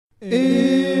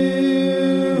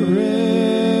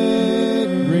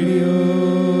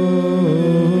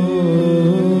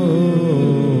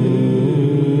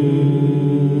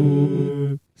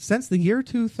Since the year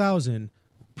 2000,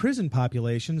 prison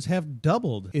populations have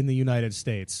doubled in the United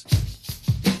States.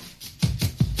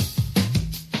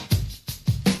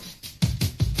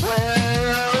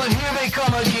 Well, here they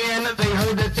come again. They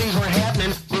heard that things were happening.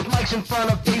 With mics in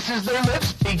front of faces, their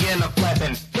lips begin to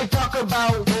flapping. They talk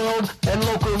about world and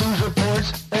local news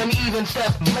reports, and even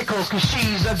Steph Mickles, cause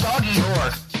she's a doggy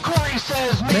whore. Cory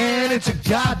says, man, it's a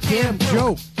goddamn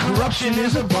joke. Corruption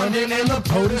is abundant and the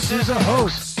POTUS is a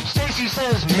hoax. Stacey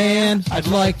says, man, I'd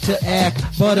like to act,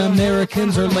 but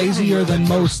Americans are lazier than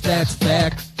most, that's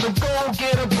fact. So go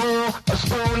get a bowl, a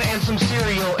spoon, and some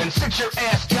cereal, and sit your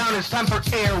ass down. It's time for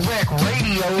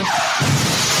AirWreckRadio.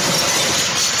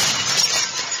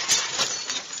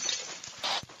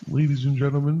 Ladies and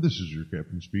gentlemen, this is your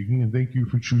captain speaking, and thank you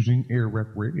for choosing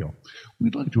AirWreckRadio.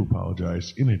 We'd like to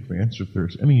apologize in advance if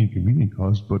there's any inconvenience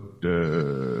caused, but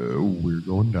we're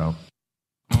going down.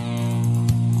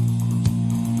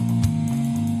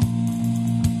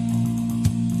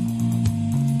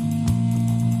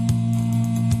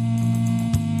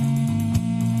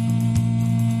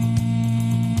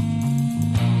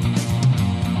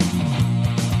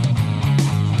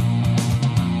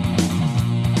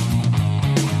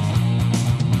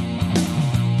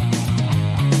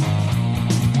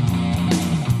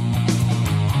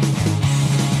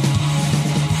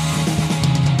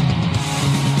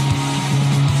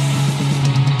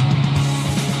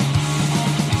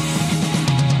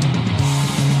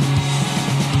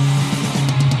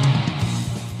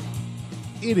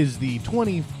 It is the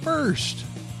 21st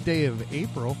day of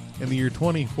April in the year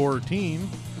 2014.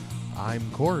 I'm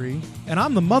Cory. And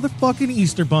I'm the motherfucking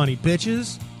Easter Bunny,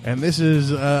 bitches. And this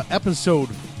is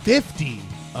episode 50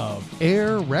 of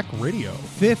AirWreckRadio.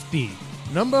 50.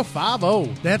 Number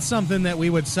 50. That's something that we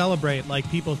would celebrate, like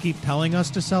people keep telling us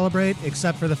to celebrate,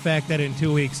 except for the fact that in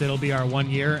 2 weeks it'll be our 1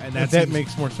 year, and that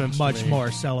makes more sense much to me.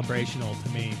 more celebrational to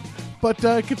me. But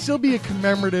it could still be a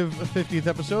commemorative 50th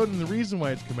episode, and the reason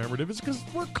why it's commemorative is because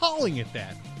we're calling it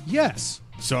that. Yes.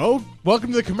 So, welcome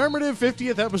to the commemorative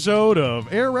 50th episode of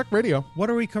AirWreckRadio.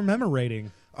 What are we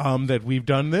commemorating? That we've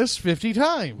done this 50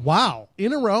 times. Wow.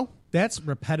 In a row. That's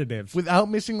repetitive.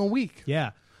 Without missing a week.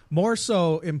 Yeah. More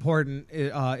so important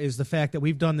is the fact that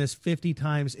we've done this 50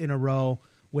 times in a row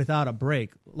without a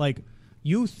break. Like,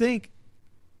 you think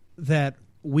that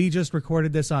we just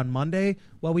recorded this on Monday?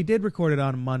 Well, we did record it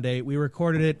on Monday. We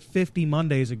recorded it 50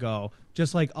 Mondays ago,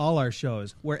 just like all our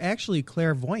shows. We're actually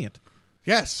clairvoyant.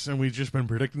 Yes, and we've just been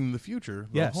predicting the future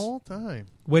the whole time.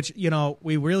 Which, you know,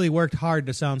 we really worked hard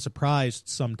to sound surprised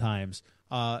sometimes.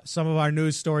 Some of our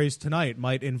news stories tonight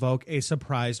might invoke a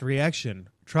surprised reaction.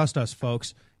 Trust us,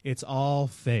 folks. It's all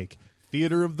fake.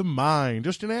 Theater of the mind.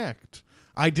 Just an act.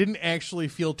 I didn't actually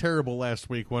feel terrible last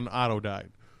week when Otto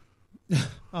died.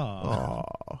 Oh,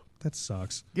 that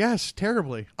sucks. Yes,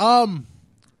 terribly.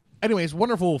 Anyways,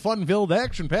 wonderful, fun-filled,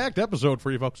 action-packed episode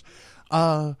for you folks.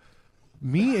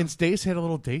 Me and Stace had a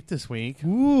little date this week.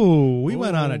 Ooh, we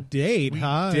went on a date,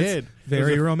 huh? We did.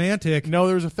 Very romantic. No,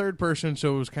 there was a third person,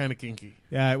 so it was kind of kinky.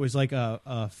 Yeah, it was like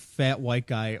a fat white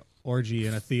guy orgy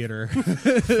in a theater.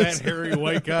 Fat, hairy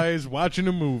white guys watching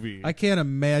a movie. I can't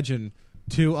imagine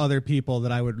two other people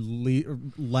that I would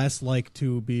less like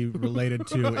to be related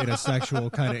to in a sexual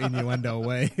kind of innuendo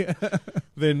way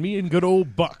than me and good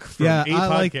old Buck from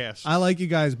podcast. I like you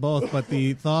guys both, but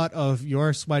the thought of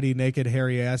your sweaty, naked,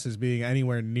 hairy asses being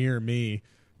anywhere near me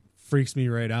freaks me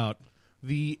right out.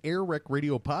 The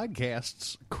AirWreckRadio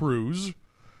podcasts cruise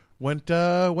went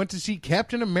to see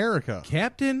Captain America.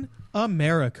 Captain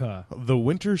America. The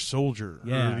Winter Soldier.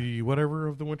 Yeah. Or the whatever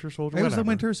of the Winter Soldier. It was whatever. the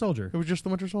Winter Soldier. It was just the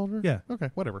Winter Soldier? Yeah. Okay,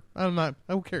 whatever.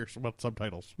 Who cares about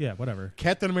subtitles? Yeah, whatever.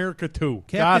 Captain America 2.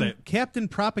 Got it. Captain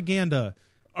Propaganda.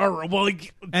 Well,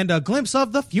 and a glimpse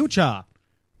of the future.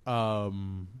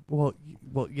 Well,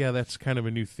 yeah, that's kind of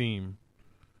a new theme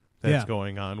that's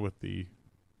going on with the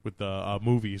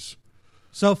movies.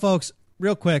 So, folks,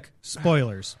 real quick,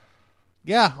 spoilers.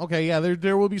 Yeah, okay, yeah,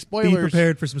 there will be spoilers. Be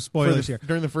prepared for some spoilers here.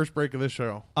 During the first break of this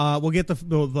show. We'll get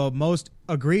the most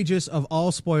egregious of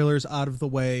all spoilers out of the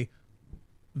way.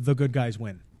 The good guys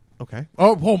win. Okay.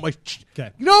 Oh my. Okay.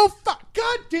 No, fuck.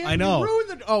 God damn. I know. You ruined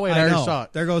the. Oh, wait, I already saw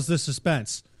it. There goes the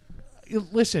suspense.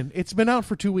 Listen, it's been out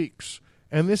for 2 weeks,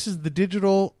 and this is the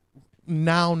digital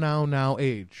now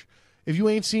age. If you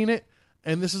ain't seen it,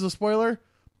 and this is a spoiler,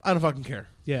 I don't fucking care.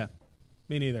 Yeah.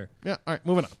 Me neither. Yeah, all right,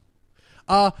 moving on.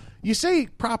 You say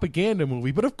propaganda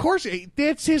movie, but of course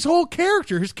that's his whole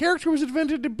character. His character was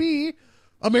invented to be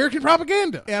American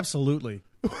propaganda. Absolutely.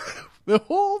 The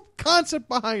whole concept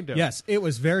behind him. Yes, it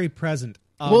was very present.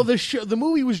 Well, the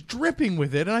movie was dripping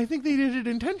with it, and I think they did it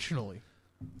intentionally.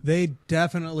 They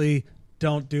definitely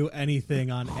don't do anything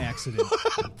on accident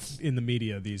in the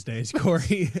media these days,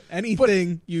 Corey.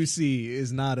 Anything you see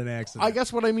is not an accident. I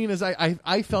guess what I mean is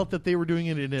I felt that they were doing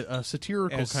it in a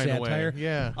satirical As kind satire. of way.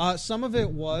 Yeah. Some of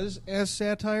it was as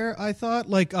satire, I thought.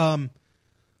 Like,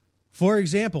 for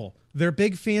example, their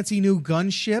big fancy new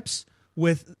gunships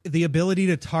with the ability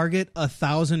to target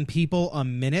 1,000 people a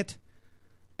minute.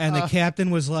 And the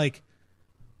captain was like,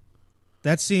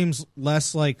 that seems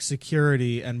less like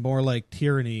security and more like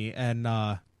tyranny and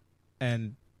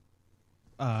And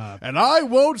I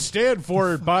won't stand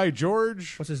for it, by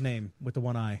George. what's his name with the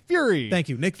one eye? Fury. Thank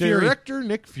you, Nick Fury. Director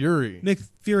Nick Fury. Nick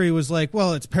Fury was like,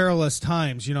 well, it's perilous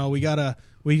times. You know, we gotta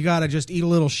just eat a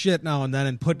little shit now and then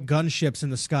and put gunships in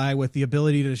the sky with the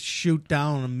ability to shoot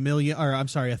down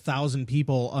 1,000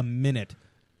 people a minute.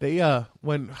 They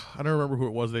when I don't remember who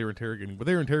it was they were interrogating, but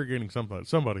they were interrogating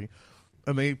somebody,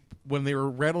 and when they were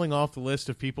rattling off the list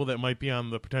of people that might be on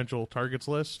the potential targets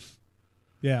list,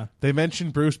 Yeah. they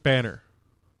mentioned Bruce Banner.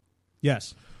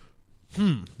 Yes.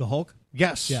 The Hulk?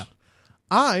 Yes. Yeah.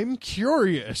 I'm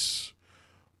curious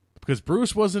because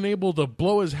Bruce wasn't able to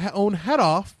blow his own head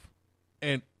off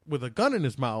and with a gun in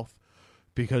his mouth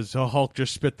because the Hulk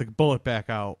just spit the bullet back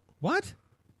out. What?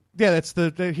 Yeah, that's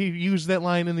he used that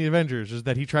line in the Avengers is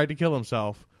that he tried to kill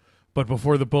himself, but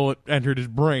before the bullet entered his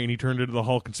brain, he turned into the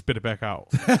Hulk and spit it back out.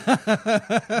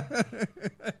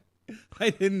 I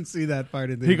didn't see that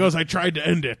part of the He goes, I tried to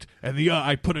end it, and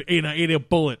I ate a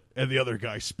bullet, and the other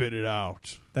guy spit it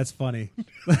out. That's funny.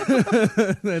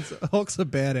 Hulk's a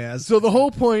badass. So the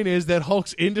whole point is that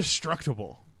Hulk's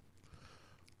indestructible.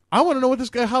 I want to know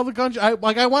how the gun. I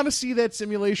want to see that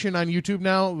simulation on YouTube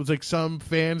now. It was like some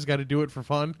fans got to do it for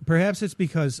fun. Perhaps it's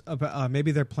because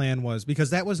maybe their plan was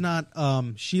because that was not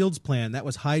Shield's plan. That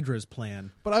was Hydra's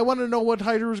plan. But I want to know what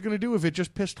Hydra was going to do if it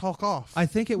just pissed Hulk off. I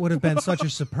think it would have been such a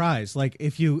surprise. Like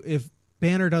if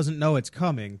Banner doesn't know it's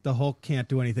coming, the Hulk can't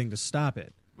do anything to stop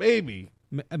it. Maybe.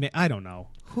 I mean, I don't know.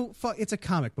 It's a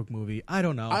comic book movie. I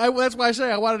don't know. That's why I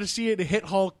say I wanted to see it hit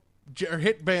Hulk or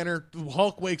hit Banner.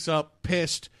 Hulk wakes up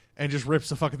pissed and just rips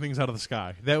the fucking things out of the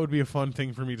sky. That would be a fun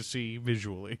thing for me to see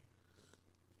visually.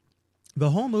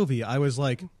 The whole movie, I was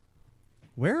like,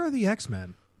 where are the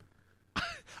X-Men?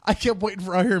 I kept waiting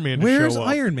for Iron Man to Where's show up.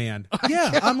 Iron Man?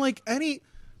 Yeah, I'm like,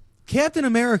 Captain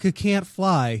America can't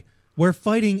fly. We're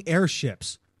fighting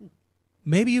airships.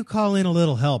 Maybe you call in a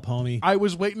little help, homie. I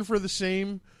was waiting for the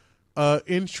same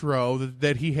intro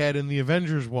that he had in the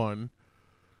Avengers one,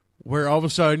 where all of a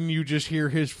sudden you just hear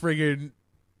his friggin'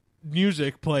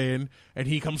 music playing, and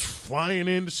he comes flying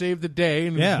in to save the day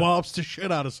and whops the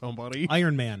shit out of somebody.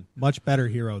 Iron Man, much better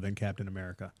hero than Captain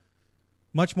America.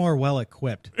 Much more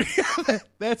well-equipped.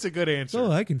 That's a good answer.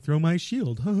 So I can throw my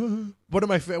shield. One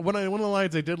of the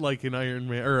lines I did like in Iron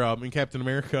Man or in Captain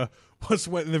America was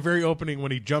in the very opening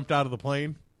when he jumped out of the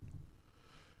plane,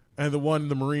 and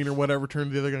the Marine or whatever turned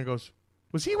to the other guy and goes,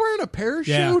 "Was he wearing a parachute?"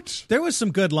 Yeah. There was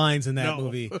some good lines in that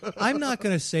movie. I'm not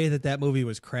going to say that movie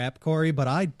was crap, Corey, but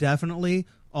I definitely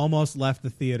almost left the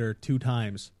theater 2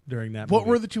 times during that movie. What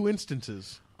were the 2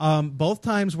 instances? Both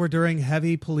times were during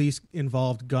heavy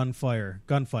police-involved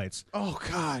gunfights. Oh,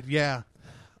 God, yeah.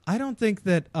 I don't think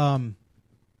that...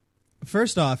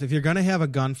 first off, if you're going to have a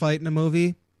gunfight in a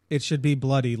movie, it should be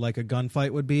bloody like a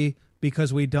gunfight would be,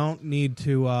 because we don't need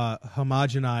to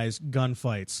homogenize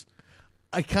gunfights.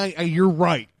 You're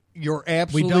right. You're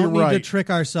absolutely right. We don't need to trick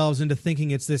ourselves into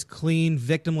thinking it's this clean,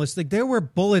 victimless thing. There were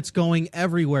bullets going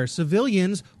everywhere.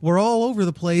 Civilians were all over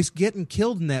the place getting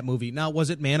killed in that movie. Now, was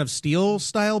it Man of Steel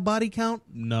style body count?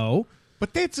 No.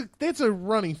 But that's a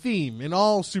running theme in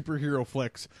all superhero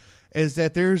flicks, is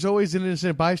that there's always an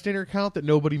innocent bystander count that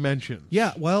nobody mentions.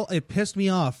 Yeah, well, it pissed me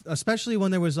off, especially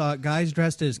when there was guys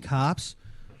dressed as cops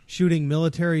shooting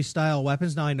military-style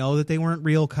weapons. Now, I know that they weren't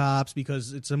real cops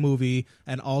because it's a movie,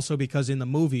 and also because in the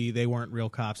movie they weren't real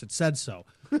cops. It said so.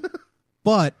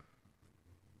 But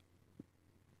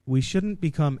we shouldn't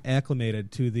become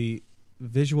acclimated to the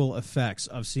visual effects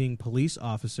of seeing police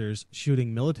officers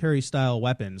shooting military-style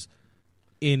weapons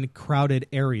in crowded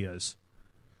areas.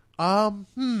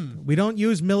 We don't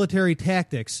use military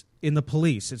tactics in the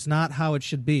police. It's not how it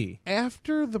should be.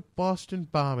 After the Boston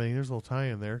bombing, there's a little tie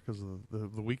in there because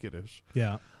of the week it is.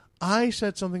 Yeah. I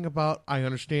said something about, I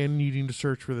understand needing to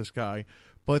search for this guy,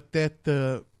 but that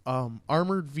the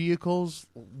armored vehicles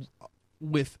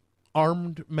with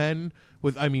armed men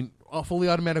with, fully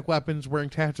automatic weapons, wearing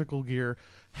tactical gear,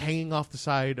 hanging off the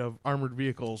side of armored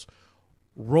vehicles,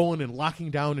 rolling and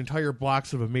locking down entire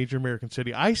blocks of a major American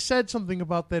city. I said something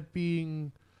about that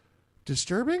being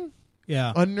Disturbing?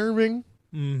 Yeah. Unnerving?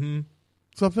 Mm-hmm.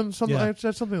 Something Yeah. like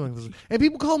this. And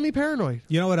people call me paranoid.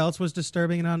 You know what else was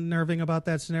disturbing and unnerving about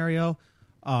that scenario?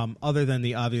 Other than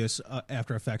the obvious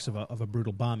after effects of a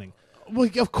brutal bombing. Well,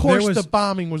 of course, the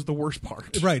bombing was the worst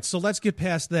part. Right. So let's get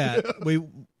past that.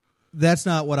 That's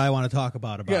not what I want to talk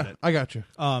about it. I got you.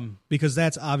 Because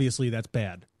that's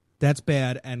bad. That's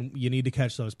bad, and you need to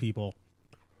catch those people.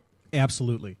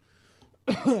 Absolutely.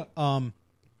 There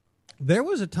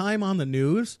was a time on the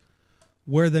news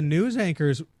where the news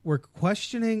anchors were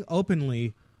questioning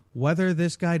openly whether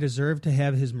this guy deserved to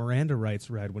have his Miranda rights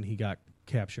read when he got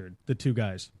captured. The two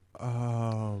guys.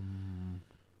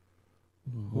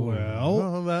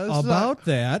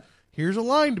 That. Here's a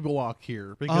line to walk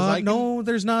here because no,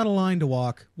 there's not a line to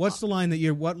walk. What's the line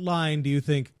what line do you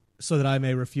think, so that I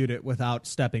may refute it without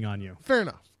stepping on you? Fair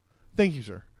enough. Thank you,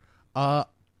 sir.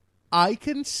 I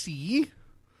can see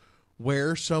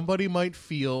where somebody might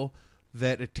feel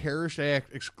that a terrorist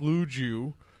act excludes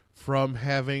you from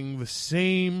having the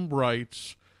same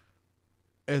rights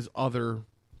as other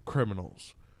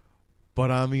criminals.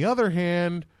 But on the other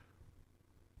hand,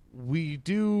 we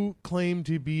do claim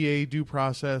to be a due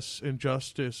process and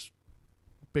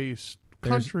justice-based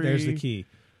country. There's the key.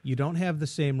 You don't have the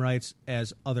same rights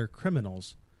as other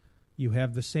criminals. You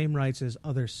have the same rights as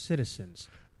other citizens.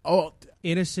 Oh,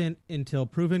 innocent until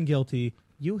proven guilty.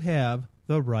 You have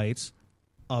the rights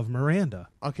of Miranda.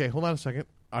 Okay, hold on a second.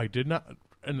 I did not,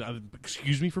 and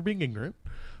excuse me for being ignorant,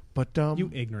 but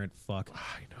you ignorant fuck.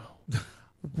 I know.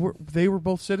 They were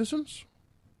both citizens.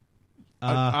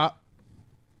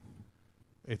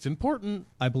 It's important.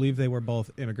 I believe they were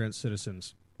both immigrant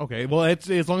citizens. Okay, well, it's,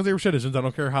 as long as they were citizens, I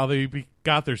don't care how they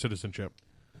got their citizenship.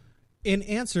 In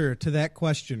answer to that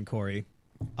question, Cory,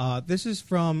 this is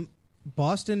from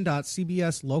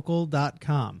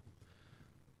boston.cbslocal.com.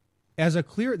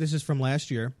 This is from last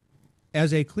year.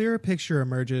 As a clearer picture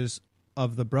emerges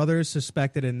of the brothers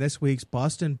suspected in this week's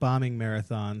Boston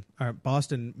Marathon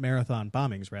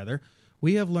bombings,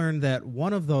 we have learned that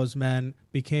one of those men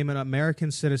became an American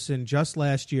citizen just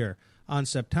last year on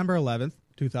September 11th,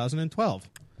 2012.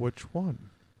 Which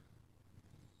one?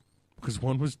 Because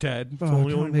one was dead.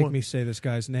 Don't make me say this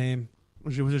guy's name.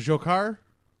 Was it Dzhokhar?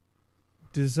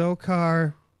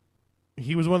 Dzhokhar.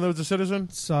 He was one that was a citizen?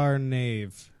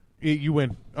 Tsarnaev. You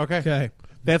win. Okay.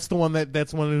 That's the one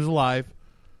that's the one who's alive.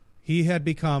 He had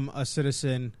become a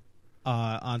citizen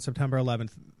on September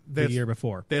 11th the year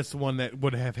before. That's the one that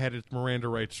would have had his Miranda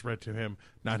rights read to him,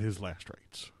 not his last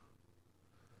rights.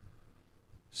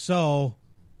 So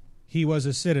he was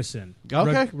a citizen.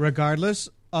 Okay. Regardless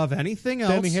of anything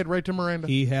else. Then he had right to Miranda.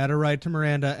 He had a right to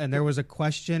Miranda, and there was a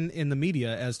question in the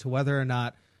media as to whether or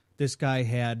not this guy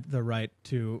had the right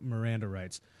to Miranda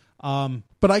rights.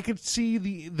 But I could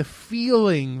see the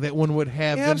feeling that one would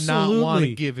have to not want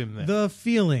to give him that. The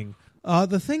feeling.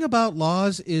 The thing about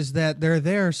laws is that they're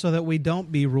there so that we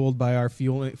don't be ruled by our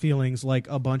feelings like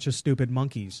a bunch of stupid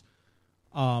monkeys.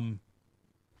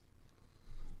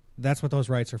 That's what those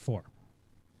rights are for.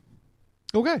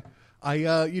 Okay.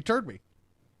 You turned me.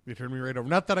 You turned me right over.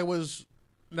 Not that I was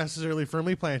necessarily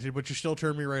firmly planted, but you still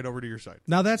turned me right over to your side.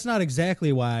 Now, that's not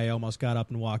exactly why I almost got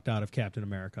up and walked out of Captain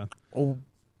America. Oh,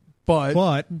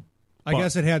 but I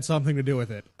guess it had something to do with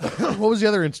it. What was the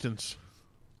other instance?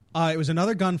 It was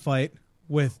another gunfight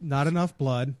with not enough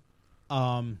blood.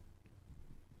 Captain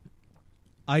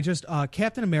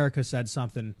America said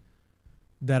something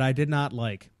that I did not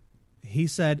like. He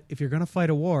said, if you're going to fight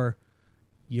a war,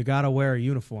 you got to wear a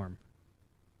uniform.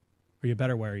 Or you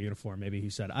better wear a uniform, maybe he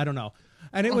said. I don't know.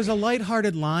 And it was a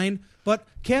lighthearted line, but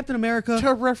Captain America...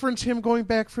 To reference him going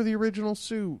back for the original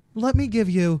suit. Let me give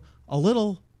you a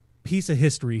little piece of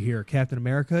history here, Captain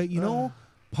America. You know,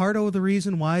 part of the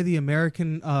reason why the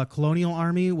American colonial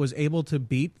army was able to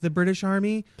beat the British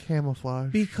army?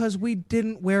 Camouflage. Because we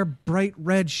didn't wear bright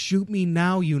red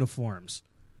shoot-me-now uniforms.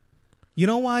 You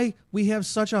know why we have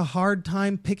such a hard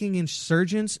time picking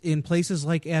insurgents in places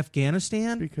like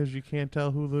Afghanistan? Because you can't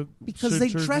tell who the Because they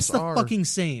dress the fucking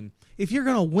same. If you're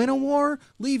going to win a war,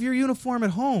 leave your uniform at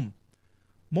home.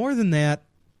 More than that.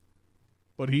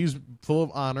 But he's full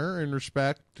of honor and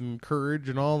respect and courage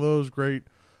and all those great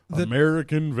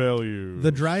American values.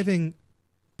 The driving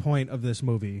point of this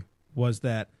movie was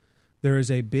that there is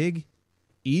a big,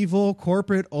 evil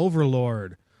corporate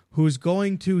overlord who's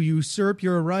going to usurp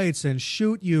your rights and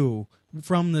shoot you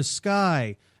from the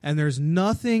sky, and there's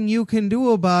nothing you can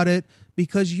do about it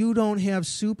because you don't have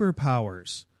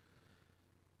superpowers.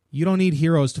 You don't need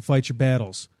heroes to fight your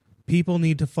battles. People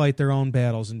need to fight their own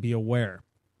battles and be aware.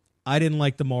 I didn't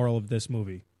like the moral of this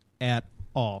movie at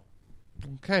all.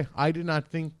 Okay, I did not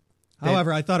think...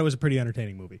 However, I thought it was a pretty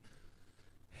entertaining movie.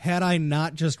 Had I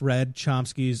not just read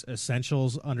Chomsky's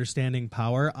Essentials Understanding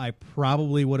Power, I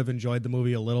probably would have enjoyed the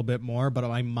movie a little bit more, but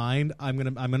my mind, I'm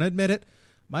gonna admit it,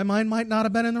 my mind might not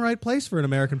have been in the right place for an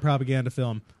American propaganda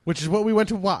film. Which is what we went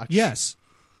to watch. Yes.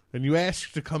 And you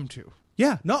asked to come to.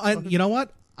 Yeah. No, you know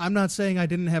what? I'm not saying I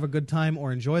didn't have a good time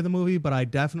or enjoy the movie, but I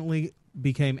definitely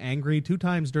became angry 2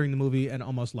 times during the movie and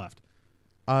almost left.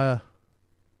 Well,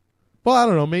 I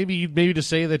don't know. Maybe to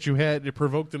say that it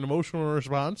provoked an emotional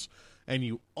response and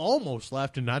you almost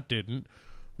left and not didn't.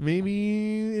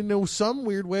 Maybe in some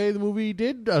weird way the movie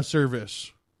did a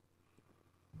service.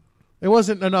 It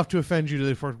wasn't enough to offend you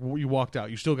before you walked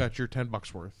out. You still got your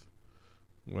 $10 worth.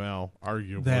 Well,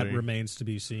 arguably. That remains to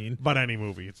be seen. But any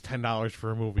movie. It's $10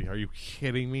 for a movie. Are you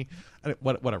kidding me?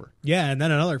 Whatever. Yeah, and then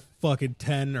another fucking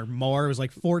 10 or more. It was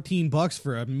like $14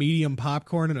 for a medium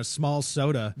popcorn and a small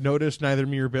soda. Notice neither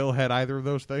me or Bill had either of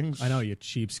those things. I know, you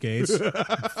cheapskates.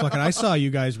 Fucking, I saw you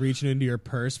guys reaching into your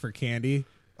purse for candy.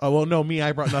 Oh, well, no, me,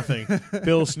 I brought nothing.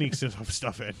 Bill sneaks his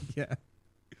stuff in. Yeah.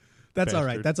 That's all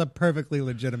right. That's a perfectly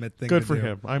legitimate thing Good to for do.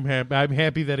 him. I'm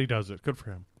happy that he does it. Good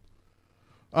for him.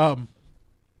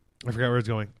 I forgot where it's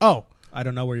going. Oh, I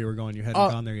don't know where you were going. You hadn't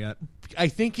gone there yet. I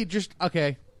think it just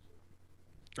okay.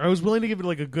 I was willing to give it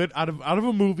like a good out of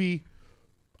a movie.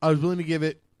 I was willing to give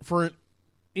it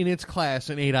in its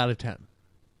class an 8 out of 10.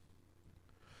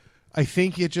 I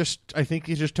think you just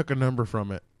took a number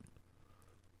from it.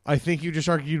 I think you just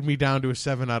argued me down to a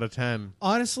 7 out of 10.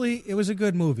 Honestly, it was a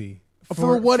good movie.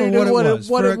 For what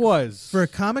it was. For a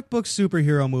comic book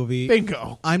superhero movie,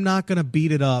 bingo. I'm not going to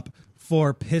beat it up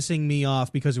for pissing me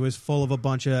off because it was full of a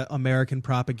bunch of American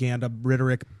propaganda,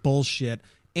 rhetoric bullshit,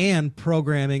 and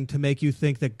programming to make you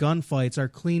think that gunfights are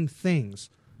clean things.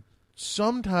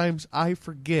 Sometimes I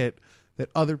forget that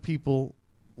other people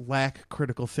lack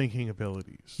critical thinking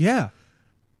abilities. Yeah.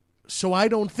 So I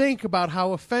don't think about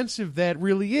how offensive that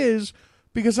really is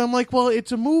because I'm like, well,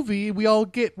 it's a movie. We all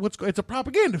get it's a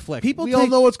propaganda flick. We all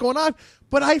know what's going on.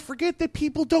 But I forget that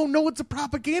people don't know it's a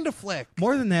propaganda flick.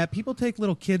 More than that, people take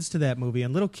little kids to that movie,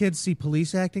 and little kids see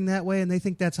police acting that way, and they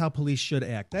think that's how police should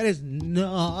act. That is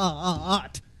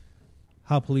not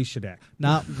how police should act.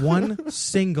 Not one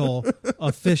single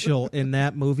official in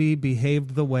that movie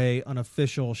behaved the way an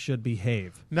official should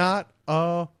behave. Not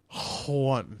a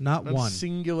one. Not one.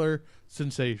 Singular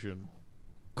sensation.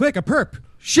 Quick, a perp.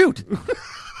 Shoot.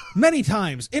 Many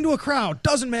times. Into a crowd.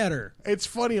 Doesn't matter. It's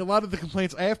funny. A lot of the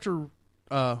complaints after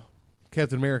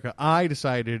Captain America, I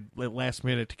decided at last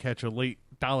minute to catch a late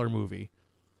dollar movie.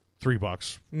 $3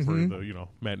 for the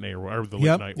matinee or the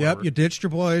late night. Yep. You ditched your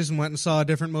boys and went and saw a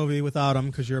different movie without them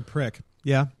because you're a prick.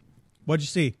 Yeah. What'd you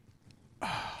see?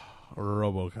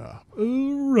 RoboCop.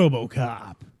 Ooh,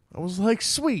 RoboCop. I was like,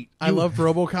 sweet. I loved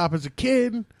RoboCop as a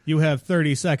kid. You have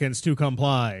 30 seconds to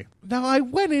comply. Now, I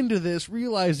went into this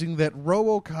realizing that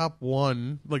RoboCop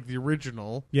 1, like the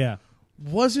original,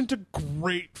 wasn't a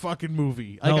great fucking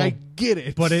movie. Like, I get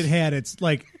it. But it had its,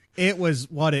 like, it was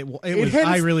what it was.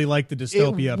 I really liked the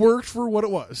dystopia. It worked for what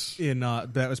it was.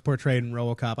 That was portrayed in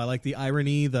RoboCop. I like the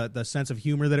irony, the sense of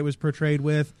humor that it was portrayed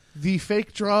with. The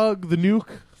fake drug, the nuke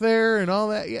there, and all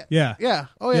that. Yeah. Yeah.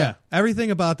 Oh, yeah.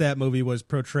 Everything about that movie was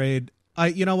portrayed.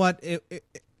 You know what?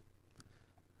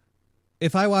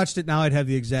 If I watched it now, I'd have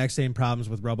the exact same problems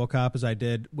with RoboCop as I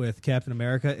did with Captain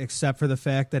America, except for the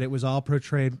fact that it was all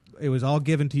portrayed, it was all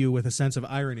given to you with a sense of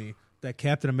irony that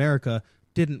Captain America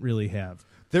didn't really have.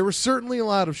 There was certainly a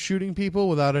lot of shooting people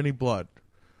without any blood.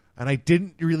 And I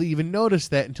didn't really even notice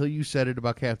that until you said it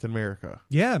about Captain America.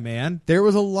 Yeah, man. There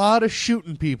was a lot of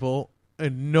shooting people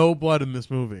and no blood in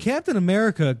this movie. Captain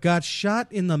America got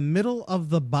shot in the middle of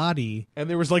the body. And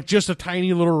there was like just a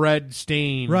tiny little red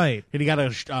stain. Right. And he got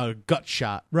a gut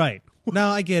shot. Right.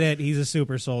 Now, I get it. He's a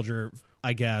super soldier,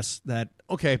 I guess.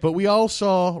 Okay, but we all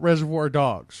saw Reservoir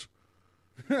Dogs.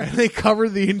 And they covered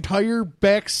the entire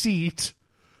back seat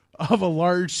of a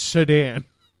large sedan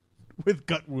with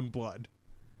gut wound blood.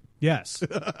 Yes.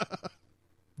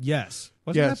 Yes.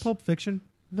 Wasn't that Pulp Fiction?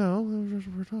 No, that was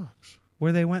Reservoir Dogs.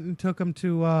 Where they went and took him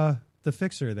to the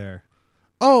fixer there.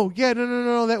 Oh, yeah,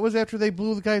 no. That was after they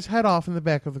blew the guy's head off in the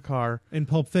back of the car. In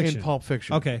Pulp Fiction.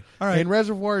 Okay. All right. In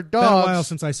Reservoir Dogs. It's been a while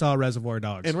since I saw Reservoir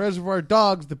Dogs. In Reservoir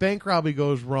Dogs, the bank robbery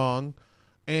goes wrong.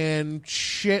 And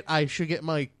shit, I should get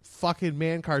my fucking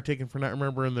man card taken for not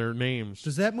remembering their names.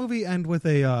 Does that movie end with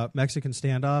a Mexican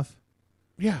standoff?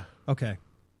 Yeah. Okay.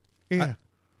 Yeah.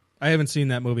 I haven't seen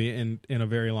that movie in a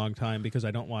very long time because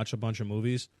I don't watch a bunch of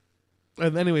movies.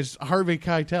 And anyways, Harvey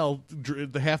Keitel,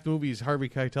 the half movie is Harvey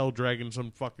Keitel dragging some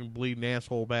fucking bleeding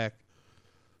asshole back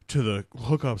to the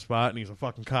hookup spot, and he's a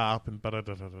fucking cop, and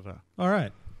da-da-da-da-da-da. All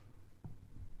right.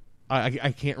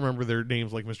 I can't remember their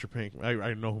names like Mr. Pink.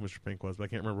 I know who Mr. Pink was, but I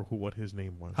can't remember what his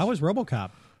name was. How was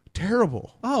RoboCop?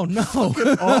 Terrible. Oh, no.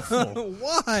 Fucking awful.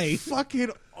 Why?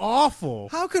 Fucking awful.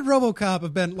 How could RoboCop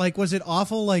have been, like, was it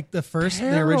awful like the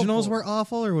originals were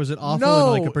awful, or was it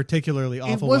awful in, like, a particularly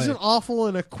awful way? It wasn't awful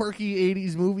in a quirky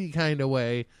 80s movie kind of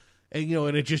way, and, you know,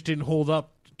 and it just didn't hold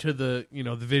up to the, you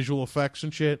know, the visual effects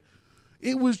and shit.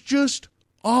 It was just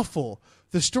awful.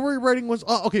 The story writing was,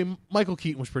 okay, Michael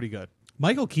Keaton was pretty good.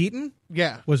 Michael Keaton?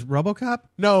 Yeah. Was RoboCop?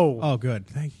 No. Oh, good.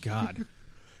 Thank God.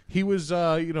 He was,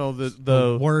 you know,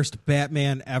 the worst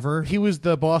Batman ever. He was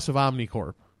the boss of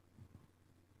Omnicorp,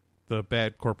 the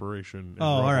bad corporation. In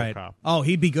all right. Oh,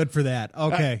 he'd be good for that.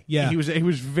 Okay, yeah. He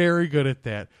was very good at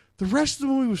that. The rest of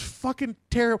the movie was fucking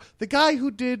terrible. The guy who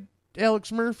did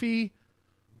Alex Murphy,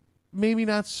 maybe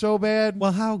not so bad.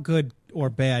 Well, how good or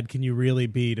bad can you really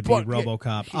be to be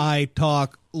RoboCop? I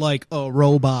talk like a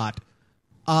robot.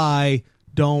 I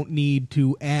don't need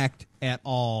to act at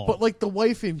all. But like the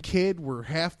wife and kid were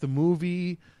half the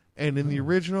movie, and in the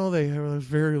original they had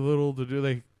very little to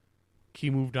do. He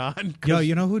moved on. Yo,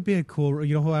 you know who'd be a cool?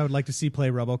 You know who I would like to see play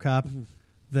RoboCop?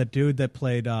 The dude that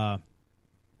played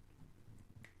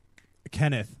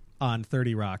Kenneth on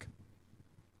 30 Rock.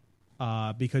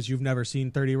 Because you've never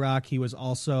seen 30 Rock, he was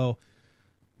also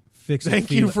Fix-It.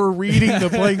 Thank you for reading the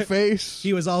blank face.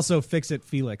 He was also Fix-It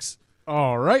Felix.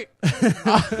 All right.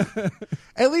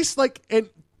 At least, like,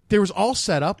 there was all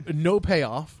set up, no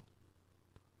payoff.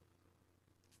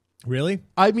 Really?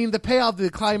 I mean, the payoff, the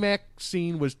climax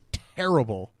scene was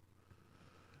terrible.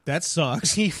 That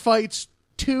sucks. He fights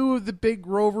two of the big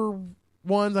rover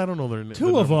ones. I don't know their names.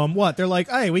 Two of them? What? They're like,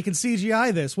 hey, we can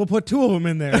CGI this. We'll put two of them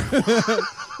in there.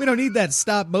 We don't need that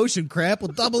stop motion crap.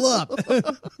 We'll double up.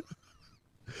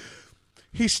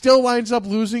 He still winds up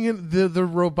losing the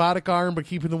robotic arm, but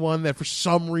keeping the one that for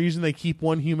some reason they keep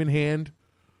one human hand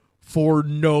for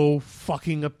no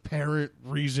fucking apparent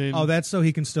reason. Oh, that's so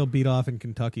he can still beat off in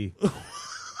Kentucky.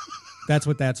 That's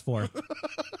what that's for.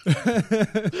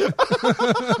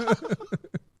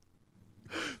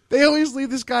 They always leave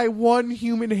this guy one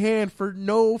human hand for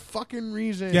no fucking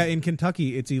reason. Yeah, in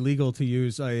Kentucky, it's illegal to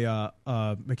use a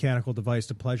mechanical device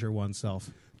to pleasure oneself.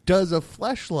 Does a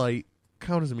fleshlight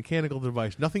count as a mechanical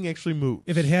device? Nothing actually moves.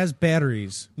 If it has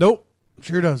batteries. Nope.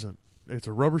 Sure doesn't. It's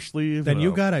a rubber sleeve. Then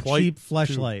you got a cheap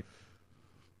fleshlight.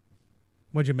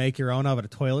 Would you make your own out of a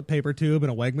toilet paper tube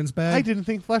and a Wegmans bag? I didn't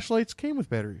think fleshlights came with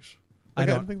batteries. I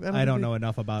don't know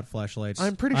enough about fleshlights.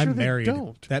 I'm pretty sure married. They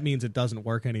don't. That means it doesn't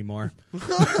work anymore.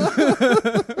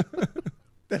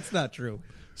 That's not true.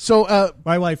 So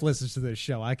my wife listens to this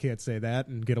show. I can't say that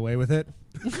and get away with it.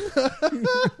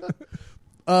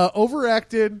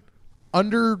 Overacted,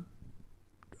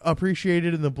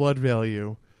 underappreciated in the blood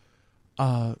value.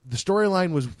 The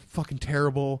storyline was fucking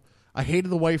terrible. I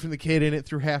hated the wife and the kid in it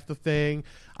through half the thing.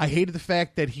 I hated the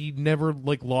fact that he never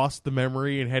like lost the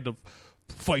memory and had to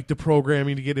fight the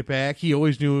programming to get it back. He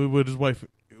always knew what his wife.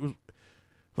 It was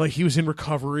like he was in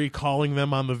recovery, calling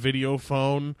them on the video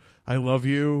phone. I love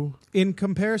you. In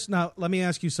comparison, now let me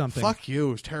ask you something. Fuck you.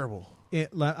 It was terrible.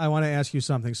 I want to ask you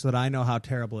something so that I know how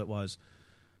terrible it was.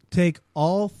 Take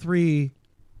all three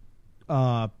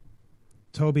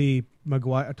Tobey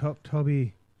Maguire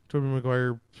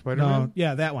Spider-Man? No,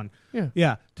 yeah, that one.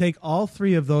 Yeah. Take all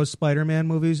three of those Spider-Man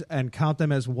movies and count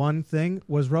them as one thing.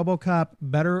 Was RoboCop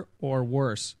better or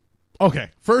worse? Okay,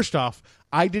 first off,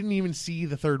 I didn't even see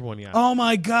the third one yet. Oh,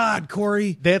 my God,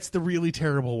 Corey. That's the really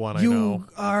terrible one, I know.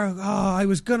 I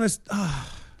was going to...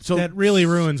 So that really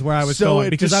ruins where I was going,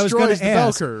 because I was going to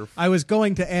ask. I was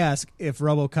going to ask if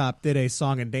RoboCop did a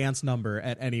song and dance number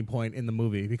at any point in the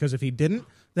movie, because if he didn't,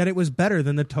 then it was better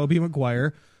than the Tobey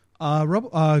Maguire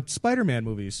Spider-Man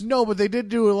movies. No, but they did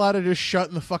do a lot of just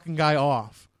shutting the fucking guy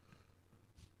off.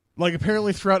 Like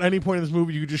apparently throughout any point in this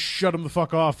movie, you could just shut him the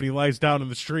fuck off, and he lies down in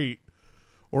the street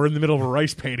or in the middle of a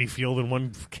rice paddy field in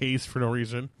one case for no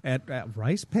reason. At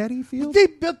rice paddy field? They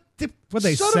built.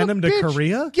 They sent him to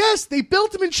Korea? Yes, they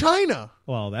built him in China.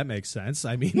 Well, that makes sense.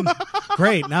 I mean,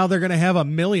 great. Now they're going to have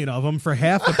 1 million of them for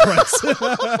half the price.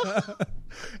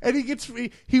 And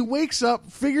he wakes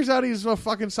up, figures out he's a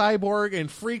fucking cyborg,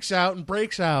 and freaks out and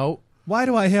breaks out. Why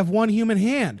do I have one human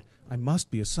hand? I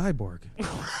must be a cyborg.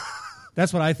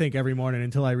 That's what I think every morning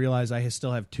until I realize I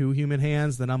still have 2 human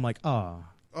hands. Then I'm like, not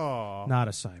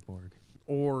a cyborg.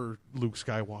 Or Luke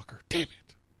Skywalker. Damn it.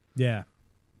 Yeah.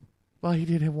 Well, he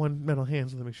did have one metal hand,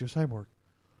 so that makes you a cyborg.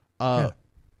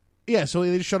 Yeah, so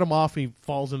they just shut him off, and he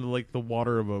falls into like the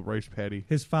water of a rice paddy.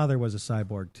 His father was a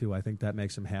cyborg, too. I think that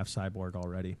makes him half cyborg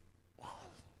already.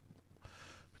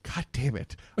 God damn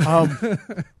it.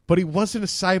 But he wasn't a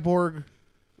cyborg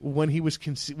when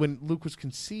when Luke was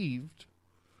conceived,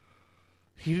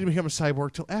 he didn't become a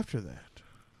cyborg till after that.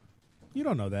 You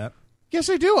don't know that. Yes,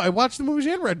 I do. I watched the movies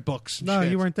and read books. And No,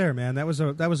 shit. you weren't there, man. That was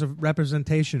a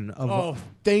representation of. Oh,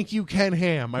 thank you, Ken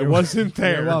Ham. I wasn't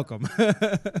there. You're welcome.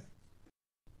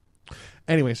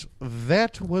 Anyways,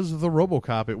 that was the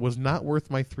RoboCop. It was not worth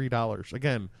my $3.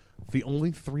 Again, the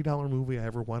only $3 movie I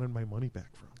ever wanted my money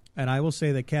back from. And I will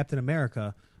say that Captain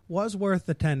America was worth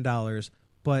the $10,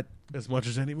 but As much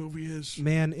as any movie is.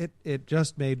 man, it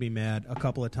just made me mad a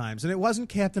couple of times. And it wasn't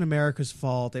Captain America's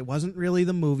fault. It wasn't really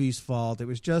the movie's fault. It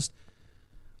was just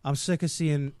I'm sick of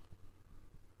seeing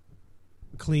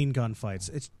clean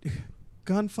gunfights.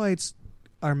 Gunfights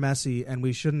are messy, and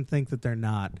we shouldn't think that they're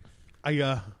not.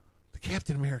 The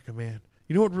Captain America, man.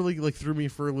 You know what really threw me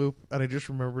for a loop? And I just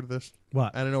remembered this.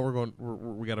 What? And I know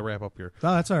we got to wrap up here.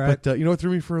 Oh, that's all right. But you know what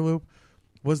threw me for a loop?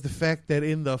 Was the fact that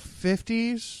in the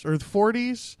 50s or the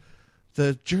 40s,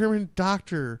 the German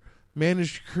doctor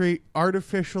managed to create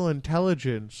artificial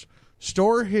intelligence,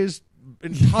 store his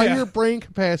entire brain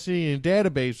capacity in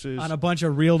databases, On a bunch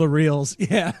of reel-to-reels.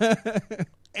 Yeah.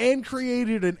 and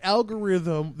created an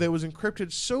algorithm that was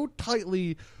encrypted so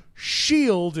tightly,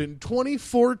 S.H.I.E.L.D. in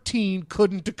 2014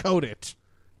 couldn't decode it.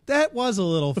 That was a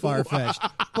little far-fetched,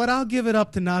 but I'll give it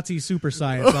up to Nazi super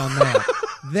science on that.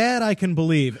 That I can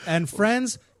believe. And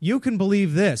friends, you can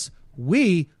believe this.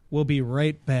 We will be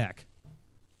right back.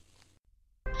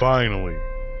 Finally,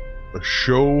 a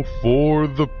show for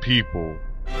the people.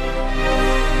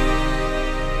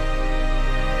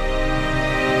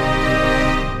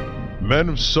 Men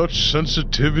of such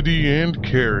sensitivity and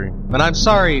caring. And I'm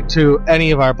sorry to any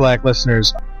of our black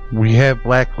listeners. We have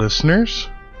black listeners?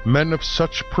 Men of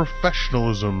such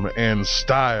professionalism and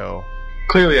style.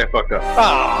 Clearly I fucked up.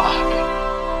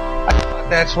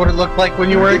 That's what it looked like when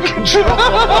you were in control.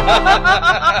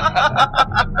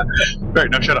 Right,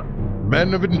 now shut up.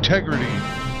 Men of integrity.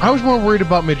 I was more worried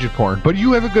about midget porn, but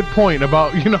you have a good point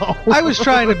about, I was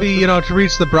trying to be, to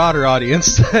reach the broader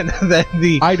audience than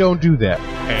the... I don't do that.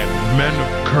 And men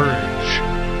of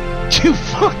courage. You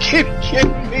fucking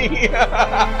kidding me?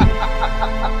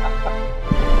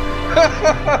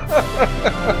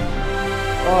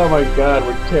 Oh my god,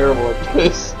 we're terrible at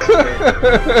this.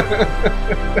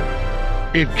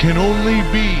 It can only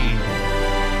be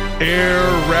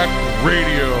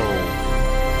AirWreckRadio.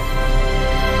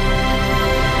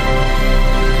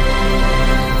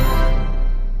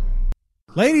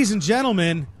 Ladies and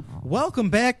gentlemen, welcome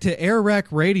back to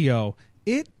AirWreckRadio.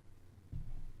 It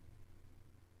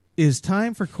is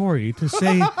time for Cory to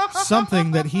say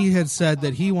something that he had said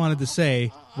that he wanted to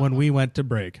say when we went to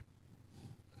break.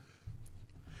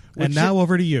 And now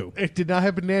over to you. It did not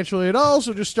happen naturally at all,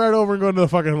 so just start over and go into the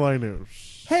fucking headline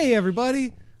news. Hey,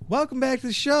 everybody. Welcome back to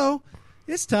the show.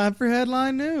 It's time for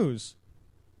Headline News.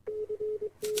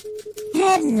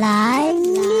 Headline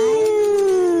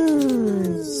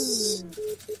News.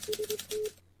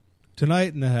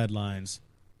 Tonight in the headlines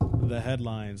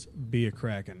be a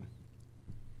Kraken.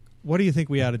 What do you think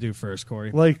we ought to do first,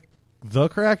 Cory? Like the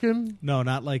Kraken? No,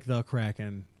 not like the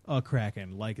Kraken. A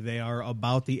Kraken. Like they are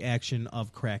about the action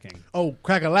of cracking. Oh,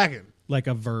 crack-a-lackin'. Like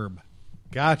a verb.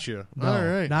 Gotcha. No, All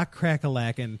right. not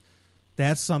crack-a-lackin'.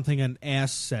 That's something an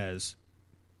ass says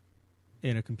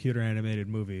in a computer-animated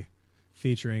movie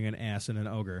featuring an ass and an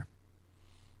ogre.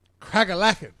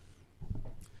 Crack-a-lackin'.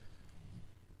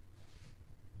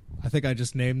 I think I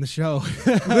just named the show.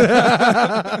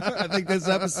 I think this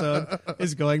episode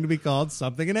is going to be called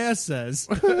Something an Ass Says.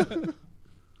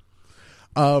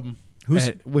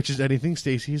 Which is anything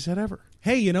Stacey has said ever.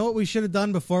 Hey, you know what we should have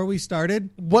done before we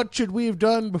started? What should we have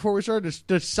done before we started?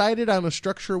 Decided on the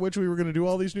structure of which we were going to do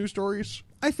all these news stories?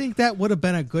 I think that would have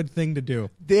been a good thing to do.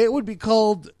 It would be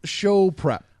called show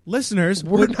prep. Listeners,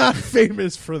 We're not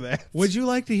famous for that. would you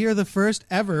like to hear the first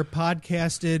ever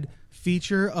podcasted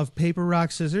feature of paper,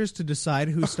 rock, scissors to decide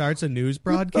who starts a news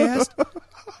broadcast?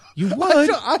 You would.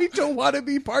 I don't want to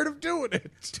be part of doing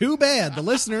it. Too bad. The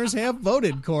listeners have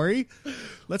voted, Cory.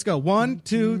 Let's go. 1,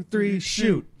 2, 3,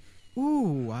 shoot.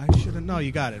 Ooh, I should have. No,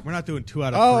 you got it. We're not doing 2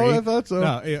 out of 3. Oh, I thought so.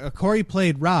 No, Cory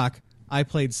played rock. I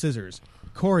played scissors.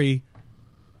 Cory,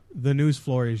 the news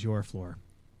floor is your floor.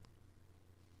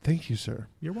 Thank you, sir.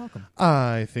 You're welcome.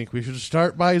 I think we should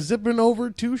start by zipping over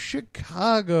to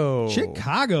Chicago.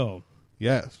 Chicago.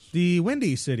 Yes. The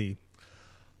Windy City.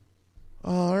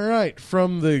 All right.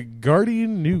 From the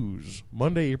Guardian News,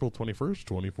 Monday, April 21st,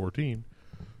 2014.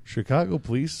 Chicago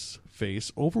police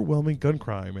face overwhelming gun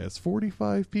crime as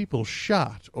 45 people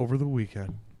shot over the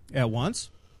weekend. At once?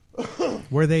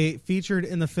 Were they featured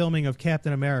in the filming of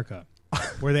Captain America?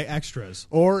 Were they extras?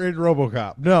 Or in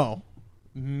Robocop. No.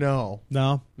 No?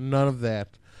 None of that.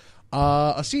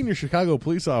 A senior Chicago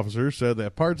police officer said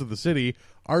that parts of the city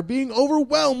are being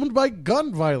overwhelmed by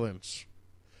gun violence.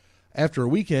 After a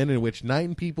weekend in which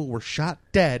 9 people were shot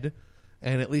dead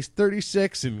and at least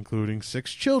 36, including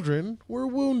 6 children, were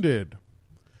wounded.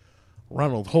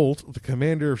 Ronald Holt, the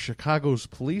commander of Chicago's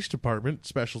Police Department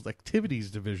Special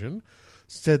Activities Division,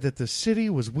 said that the city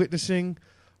was witnessing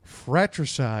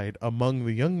fratricide among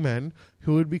the young men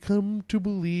who had become to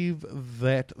believe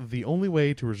that the only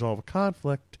way to resolve a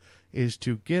conflict is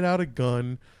to get out a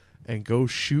gun and go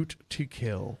shoot to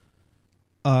kill.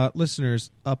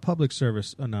 Listeners, a public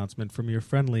service announcement from your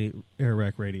friendly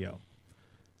AirWreckRadio.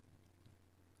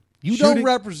 You don't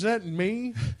represent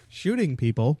me. Shooting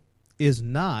people is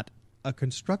not a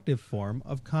constructive form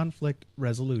of conflict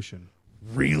resolution.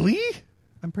 Really?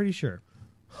 I'm pretty sure.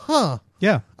 Huh.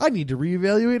 Yeah. I need to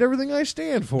reevaluate everything I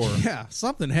stand for. Yeah,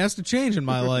 something has to change in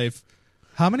my life.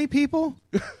 How many people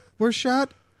were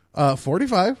shot?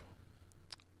 45.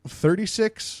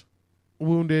 36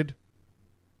 wounded.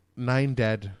 9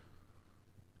 dead.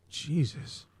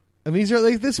 Jesus. And these are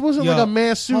like this wasn't like a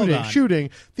mass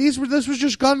shooting. This was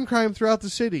just gun crime throughout the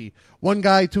city. 1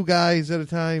 guy, 2 guys at a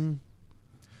time.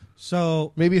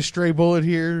 So maybe a stray bullet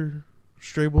here,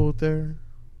 stray bullet there.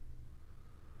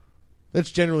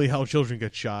 That's generally how children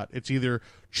get shot. It's either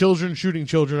children shooting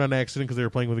children on accident because they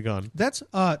were playing with a gun. That's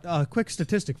a quick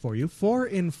statistic for you. 4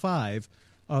 in 5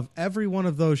 of every one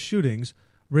of those shootings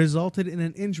resulted in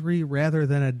an injury rather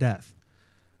than a death.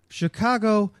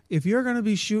 Chicago, if you're going to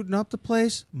be shooting up the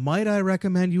place, might I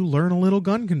recommend you learn a little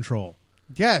gun control?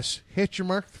 Yes, hit your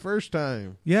mark the first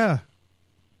time. Yeah.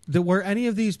 Were any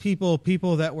of these people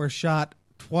that were shot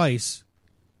twice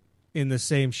in the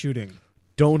same shooting?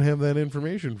 Don't have that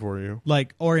information for you.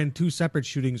 Like, or in 2 separate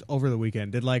shootings over the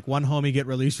weekend. Did, like, one homie get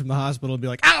released from the hospital and be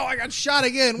like, ow, I got shot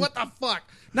again. What the fuck?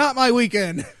 Not my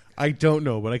weekend. I don't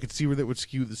know, but I could see where that would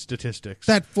skew the statistics.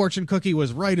 That fortune cookie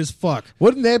was right as fuck.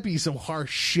 Wouldn't that be some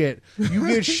harsh shit? You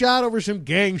get shot over some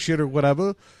gang shit or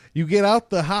whatever. You get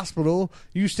out the hospital.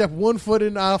 You step 1 foot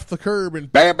in off the curb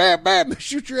and bam, bam, bam, they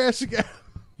shoot your ass again.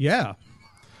 Yeah.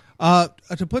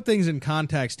 To put things in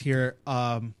context here,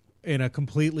 in a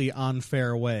completely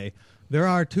unfair way, there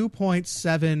are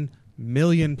 2.7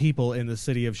 million people in the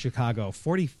city of Chicago.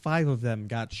 45 of them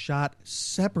got shot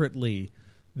separately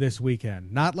this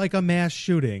weekend. Not like a mass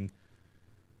shooting.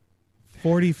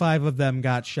 45 of them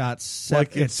got shot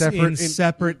in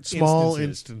separate small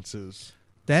instances.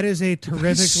 That is a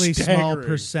terrifically small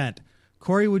percent.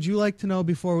 Cory, would you like to know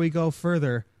before we go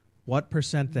further what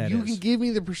percent that is? You can give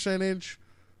me the percentage.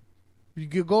 You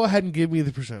can go ahead and give me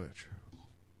the percentage.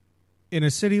 In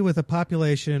a city with a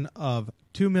population of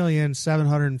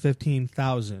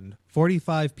 2,715,000,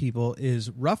 45 people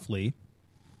is roughly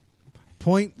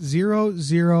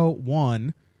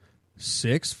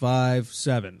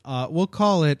 0.001657. We'll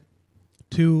call it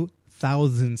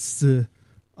 2,000ths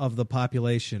of the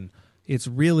population. It's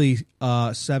really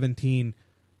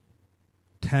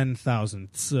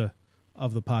 10,000ths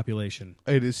of the population.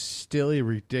 It is still a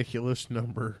ridiculous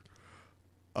number.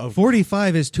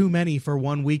 45 is too many for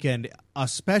one weekend,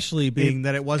 especially being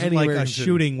that it wasn't like a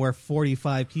shooting where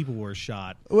 45 people were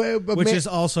shot, which is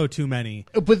also too many.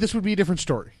 But this would be a different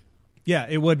story. Yeah,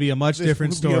 it would be a much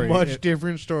different story.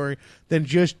 Different story than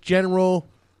just general.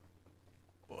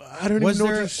 I don't even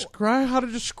know how to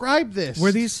describe this.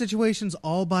 Were these situations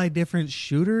all by different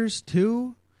shooters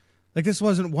too? Like, this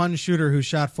wasn't one shooter who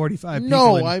shot 45 people.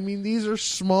 No, I mean, these are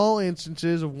small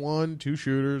instances of 1, 2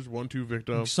 shooters, 1, 2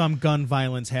 victims. Some gun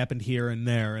violence happened here and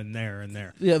there and there and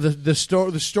there. Yeah,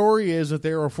 the story is that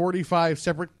there are 45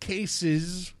 separate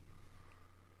cases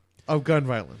of gun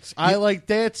violence.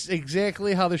 That's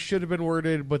exactly how this should have been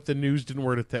worded, but the news didn't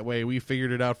word it that way. We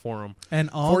figured it out for them. And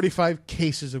 45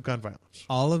 cases of gun violence.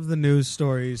 All of the news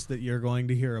stories that you're going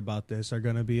to hear about this are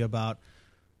going to be about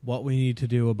what we need to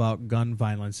do about gun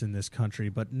violence in this country,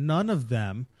 but none of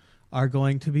them are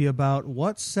going to be about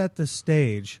what set the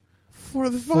stage for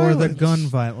the gun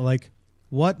violence. Like,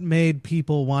 what made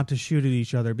people want to shoot at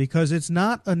each other? Because it's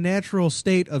not a natural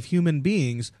state of human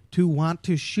beings to want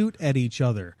to shoot at each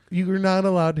other. You're not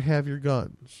allowed to have your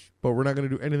guns, but we're not going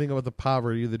to do anything about the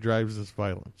poverty that drives this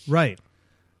violence. Right.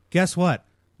 Guess what?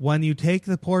 When you take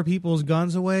the poor people's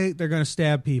guns away, they're going to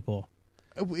stab people.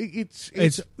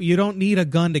 It's you don't need a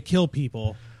gun to kill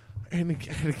people. And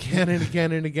again and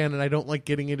again and again, and I don't like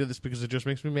getting into this because it just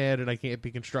makes me mad and I can't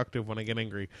be constructive when I get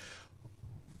angry.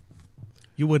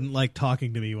 You wouldn't like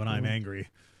talking to me when I'm angry.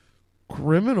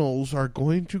 Criminals are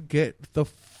going to get the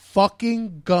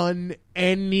fucking gun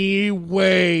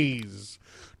anyways.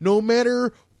 No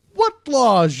matter what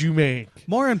laws you make.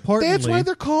 More importantly, that's why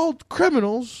they're called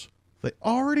criminals. They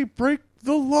already break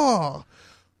the law.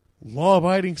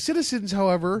 Law-abiding citizens,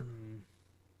 however,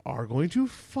 are going to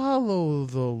follow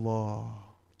the law.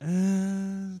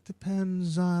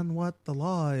 Depends on what the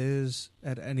law is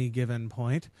at any given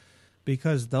point,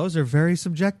 because those are very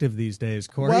subjective these days,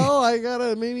 Corey. Well, I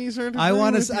gotta maybe start to.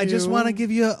 I just want to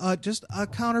give you just a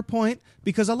counterpoint,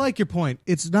 because I like your point.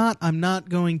 It's not. I'm not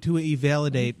going to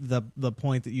invalidate the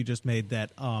point that you just made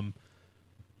that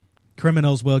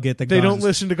criminals will get the guns. They don't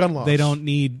listen to gun laws. They don't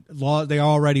need law. They are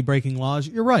already breaking laws.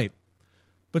 You're right.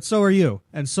 But so are you,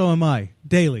 and so am I.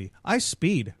 Daily, I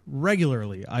speed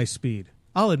regularly. I speed.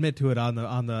 I'll admit to it on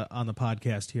the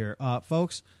podcast here,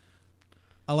 folks.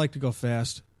 I like to go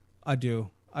fast. I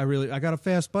do. I got a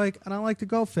fast bike, and I like to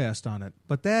go fast on it.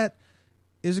 But that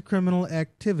is a criminal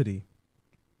activity.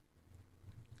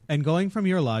 And going from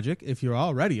your logic, if you're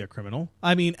already a criminal,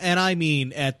 I mean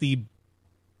at the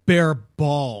bare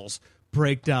balls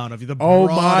breakdown of the oh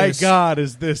broadest, my God,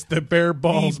 is this the bare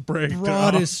balls breakdown?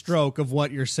 Broadest stroke of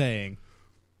what you're saying.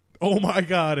 Oh my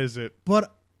God, is it?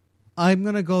 But I'm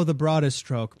going to go the broadest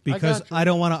stroke because I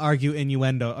don't want to argue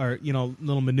innuendo or,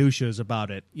 little minutiae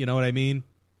about it. You know what I mean?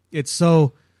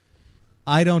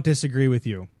 I don't disagree with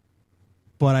you,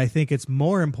 but I think it's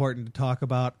more important to talk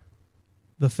about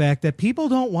the fact that people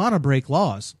don't want to break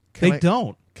laws. They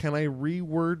don't. Can I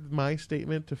reword my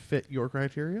statement to fit your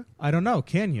criteria? I don't know.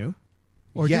 Can you?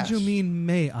 Or yes. Did you mean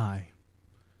may I?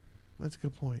 That's a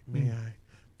good point. May I?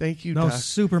 Thank you, No, Doc.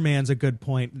 Superman's a good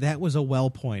point. That was a well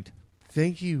point.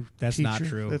 Thank you, That's teacher. not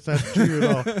true. That's not true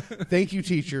at all. Thank you,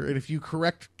 teacher. And if you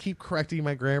keep correcting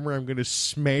my grammar, I'm going to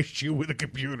smash you with a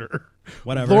computer.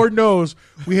 Whatever. Lord knows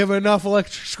we have enough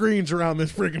electric screens around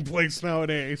this freaking place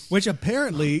nowadays. Which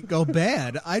apparently go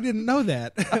bad. I didn't know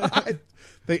that.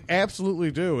 They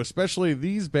absolutely do, especially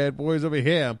these bad boys over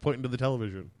here I'm pointing to the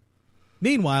television.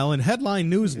 Meanwhile, in headline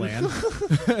newsland,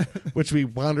 which we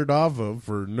wandered off of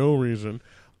for no reason,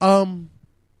 we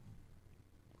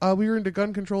were into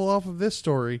gun control off of this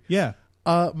story. Yeah.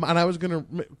 And I was going to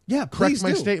correct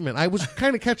my do. statement. I was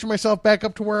kind of catching myself back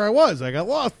up to where I was. I got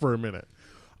lost for a minute.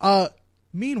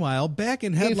 Meanwhile, back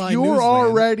in headline if you're newsland,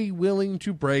 already willing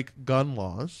to break gun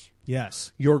laws,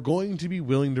 yes, you're going to be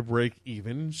willing to break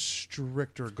even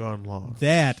stricter gun laws.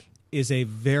 That is a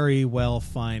very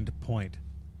well-fined point.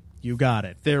 You got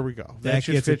it. There we go. That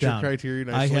should gets fit it your down. criteria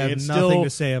nicely. I have and nothing still, to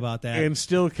say about that. And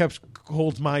still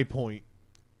holds my point.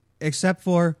 Except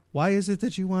for, why is it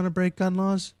that you want to break gun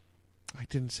laws? I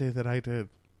didn't say that I did.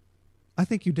 I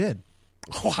think you did.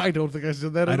 Oh, I don't think I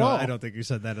said that at all. I don't think you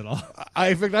said that at all.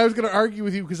 In fact, I was going to argue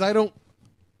with you because I don't.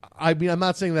 I mean, I'm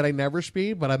not saying that I never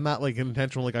speed, but I'm not like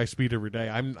intentional. Like I speed every day.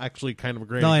 I'm actually kind of a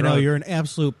granny. No, I grunt. know you're an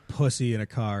absolute pussy in a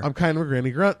car. I'm kind of a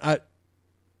granny grunt. A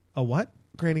what?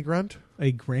 Granny grunt.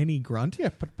 A granny grunt? Yeah.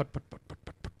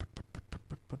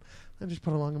 I just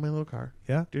put along in my little car.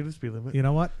 Yeah. Do the speed limit. You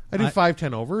know what? I do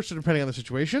 5-10 over, so depending on the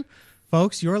situation.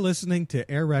 Folks, you're listening to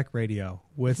AirWreckRadio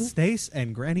with Stace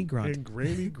and Granny Grunt. And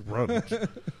Granny Grunt.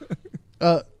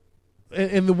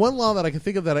 And the one law that I can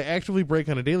think of that I actively break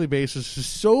on a daily basis is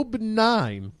so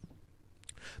benign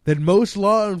that most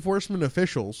law enforcement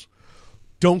officials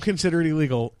don't consider it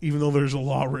illegal, even though there's a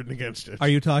law written against it. Are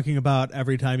you talking about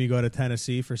every time you go to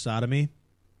Tennessee for sodomy?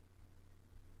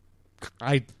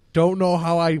 I don't know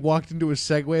how I walked into a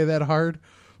segue that hard,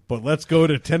 but let's go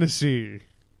to Tennessee.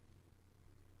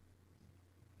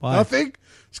 Why? Nothing?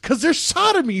 It's because there's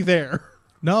sodomy there.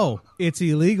 No, it's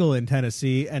illegal in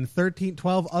Tennessee and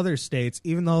 12 other states,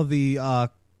 even though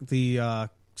the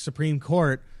Supreme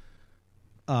Court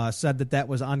said that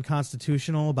was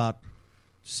unconstitutional about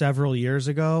several years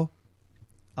ago.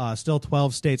 Still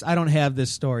 12 states. I don't have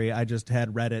this story. I just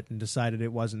had read it and decided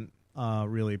it wasn't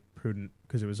really prudent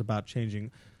because it was about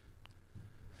changing.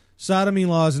 Sodomy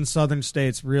laws in southern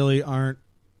states really aren't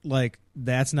like,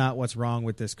 that's not what's wrong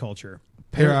with this culture.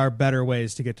 There are better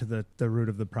ways to get to the root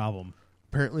of the problem.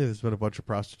 Apparently, there's been a bunch of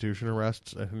prostitution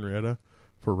arrests at Henrietta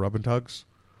for rub and tugs.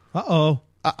 Uh-oh.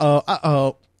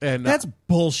 And that's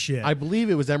bullshit. I believe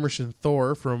it was Emerson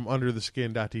Thor from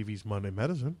UnderTheSkin.tv's Monday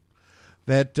Medicine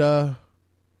that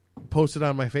posted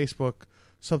on my Facebook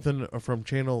something from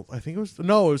channel, I think it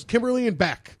was Kimberly and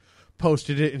Beck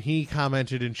posted it, and he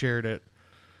commented and shared it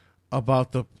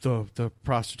about the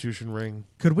prostitution ring.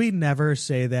 Could we never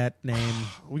say that name?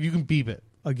 Well, you can beep it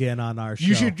again on our show.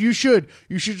 You should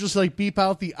just like beep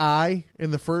out the I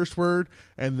in the first word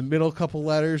and the middle couple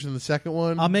letters in the second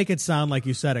one. I'll make it sound like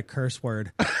you said a curse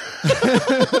word.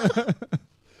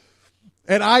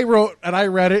 And I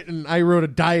read it, and I wrote a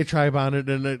diatribe on it,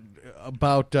 and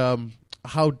about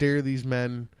how dare these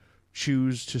men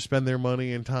choose to spend their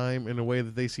money and time in a way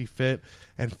that they see fit.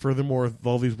 And furthermore,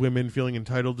 all these women feeling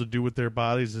entitled to do with their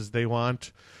bodies as they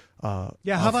want. How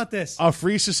about this? A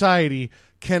free society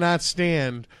cannot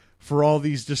stand for all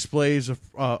these displays of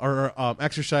or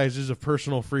exercises of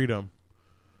personal freedom.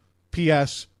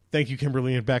 P.S. Thank you,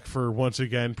 Kimberly and Beck, for once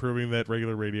again proving that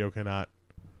regular radio cannot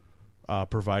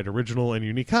provide original and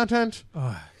unique content.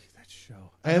 Oh, that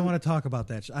show. I don't want to talk about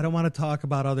that. I don't want to talk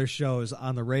about other shows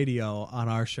on the radio on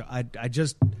our show.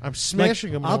 I'm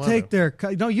smashing them. I'll take their.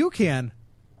 No, you can,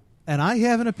 and I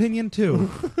have an opinion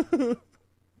too,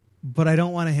 but I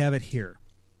don't want to have it here.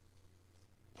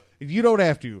 You don't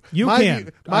have to. My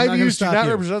views do not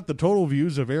represent the total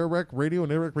views of AirWreck Radio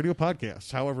and AirWreck Radio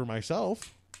podcasts. However,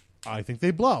 myself, I think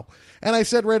they blow. And I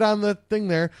said right on the thing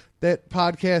there that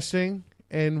podcasting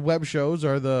and web shows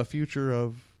are the future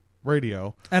of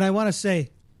radio. And I want to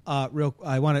say,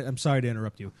 I'm sorry to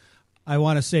interrupt you. I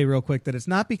want to say real quick that it's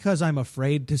not because I'm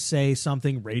afraid to say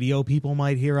something radio people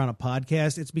might hear on a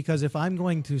podcast. It's because if I'm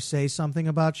going to say something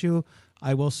about you,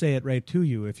 I will say it right to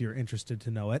you if you're interested to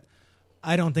know it.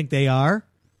 I don't think they are,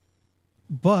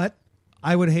 but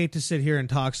I would hate to sit here and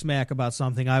talk smack about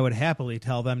something I would happily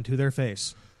tell them to their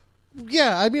face.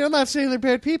 Yeah, I mean, I'm not saying they're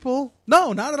bad people.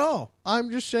 No, not at all.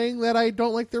 I'm just saying that I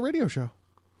don't like their radio show.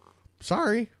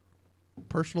 Sorry.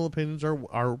 Personal opinions are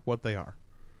what they are.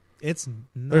 It's not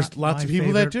There's lots of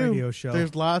people that do. Radio show.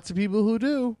 There's lots of people who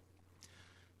do.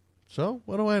 So,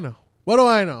 what do I know? What do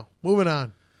I know? Moving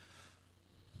on.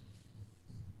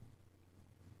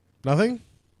 Nothing?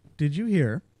 Did you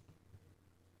hear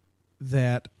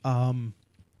that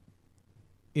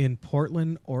in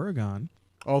Portland, Oregon,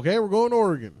 Okay, we're going to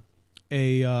Oregon.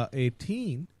 a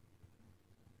teen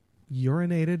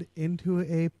urinated into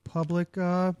a public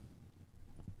A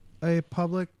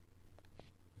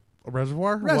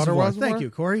reservoir? Water reservoir? Thank you,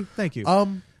 Cory. Thank you.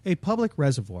 A public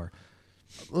reservoir.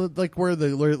 Like where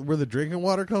the drinking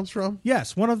water comes from?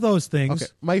 Yes, one of those things.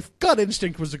 Okay. My gut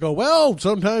instinct was to go, well,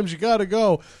 sometimes you got to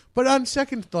go. But on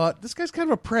second thought, this guy's kind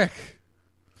of a prick.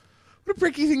 What a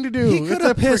pricky thing to do. He could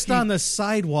have pissed on the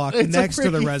sidewalk next to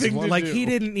the reservoir. Like, he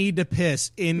didn't need to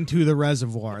piss into the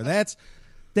reservoir. That's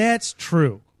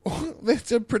true.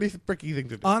 That's a pretty pricky thing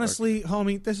to do. Honestly,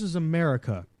 homie, this is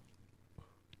America.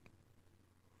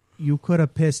 You could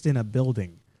have pissed in a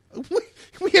building.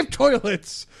 We have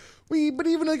toilets. But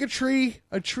even like a tree,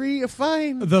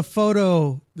 fine.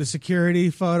 The security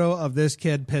photo of this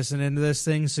kid pissing into this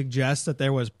thing suggests that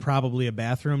there was probably a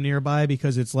bathroom nearby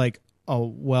because it's like a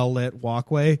well-lit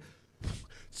walkway.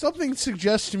 Something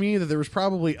suggests to me that there was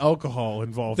probably alcohol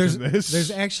involved in this.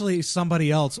 There's actually somebody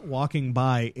else walking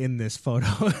by in this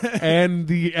photo. And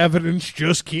the evidence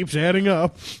just keeps adding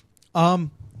up.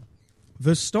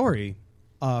 The story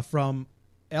from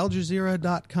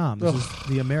AlJazeera.com. This is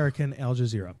the American Al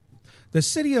Jazeera. The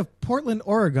city of Portland,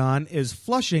 Oregon is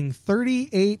flushing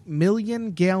 38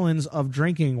 million gallons of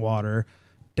drinking water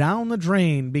down the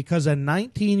drain because a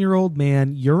 19-year-old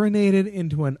man urinated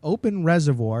into an open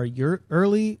reservoir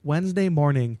early Wednesday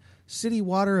morning, city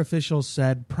water officials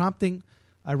said, prompting...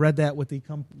 I read that with the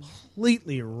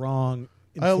completely wrong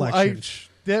inflection.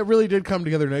 That really did come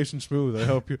together nice and smooth. I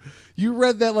hope you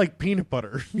read that like peanut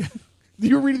butter.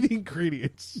 You were reading the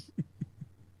ingredients.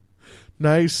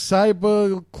 Nice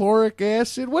chloric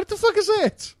acid. What the fuck is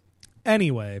that?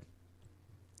 Anyway,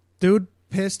 dude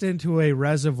pissed into a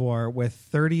reservoir with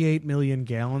 38 million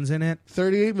gallons in it.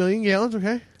 38 million gallons,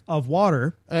 okay. Of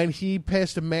water. And he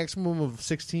passed a maximum of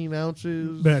 16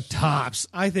 ounces. But tops.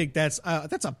 I think that's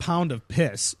a pound of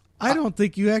piss. I don't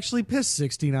think you actually piss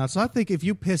 16 ounces. I think if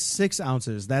you piss 6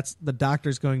 ounces, the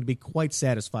doctor's going to be quite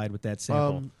satisfied with that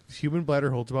sample. Human bladder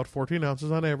holds about 14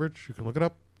 ounces on average. You can look it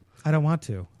up. I don't want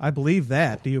to. I believe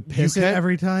that. Do you piss it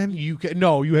every time?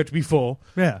 No, you have to be full.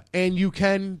 Yeah. And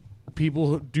people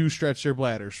who do stretch their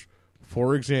bladders.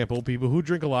 For example, people who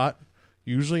drink a lot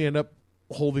usually end up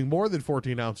holding more than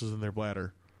 14 ounces in their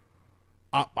bladder.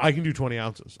 I can do 20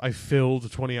 ounces. I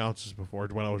filled 20 ounces before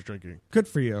when I was drinking. Good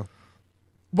for you.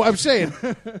 Well, I'm saying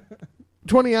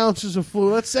 20 ounces of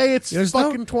fluid. Let's say it's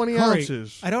 20 Cory,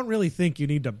 ounces. I don't really think you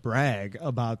need to brag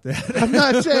about that. I'm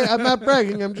not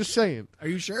bragging. I'm just saying. Are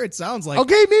you sure? It sounds like...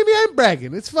 Okay, maybe I'm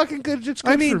bragging. It's fucking good. It's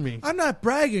good for me. I'm not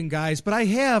bragging, guys, but I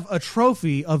have a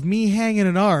trophy of me hanging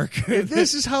an arc.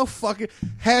 This is how fucking...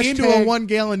 into a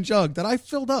 1-gallon jug that I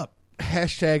filled up.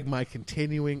 Hashtag my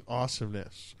continuing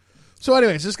awesomeness. So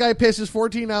anyways, this guy pisses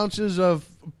 14 ounces of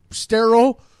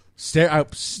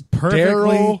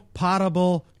perfectly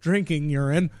potable drinking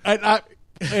urine. And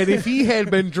if he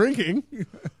had been drinking,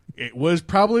 it was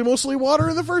probably mostly water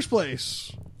in the first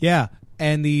place. Yeah.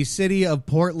 And the city of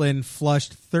Portland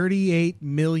flushed 38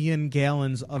 million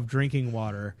gallons of drinking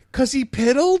water. Because he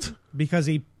piddled? Because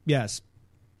yes.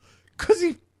 Because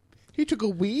he took a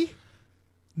wee?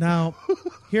 Now,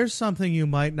 here's something you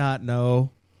might not know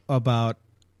about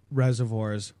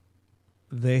reservoirs.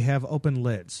 They have open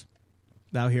lids.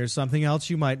 Now, here's something else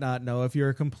you might not know if you're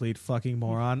a complete fucking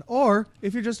moron, or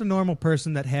if you're just a normal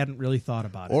person that hadn't really thought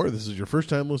about it. Or this is your first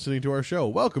time listening to our show.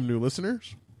 Welcome, new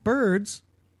listeners. Birds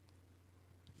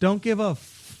don't give a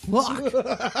fuck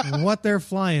what they're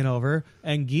flying over,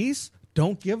 and geese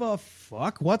don't give a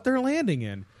fuck what they're landing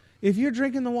in. If you're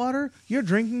drinking the water, you're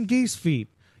drinking geese feet.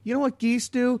 You know what geese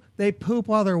do? They poop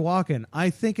while they're walking. I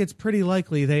think it's pretty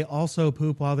likely they also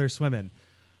poop while they're swimming.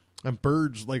 And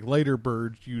birds, like lighter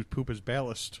birds, use poop as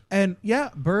ballast. And yeah,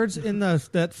 birds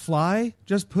that fly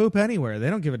just poop anywhere. They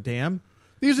don't give a damn.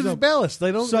 They use it as ballast.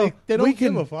 They don't. They don't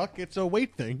give a fuck. It's a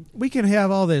weight thing. We can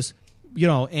have all this,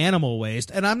 animal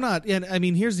waste. And I'm not. And I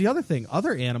mean, here's the other thing: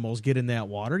 other animals get in that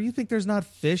water. You think there's not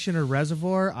fish in a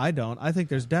reservoir? I don't. I think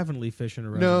there's definitely fish in a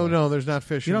reservoir. No, there's not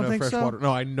fish you in don't think fresh so? water.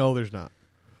 No, I know there's not.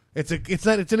 It's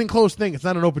an enclosed thing. It's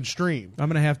not an open stream. I'm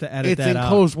gonna have to edit that out. It's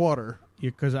enclosed water.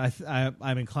 Because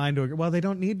I'm inclined to agree. Well, they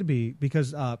don't need to be,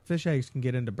 because fish eggs can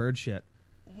get into bird shit.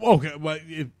 Okay, but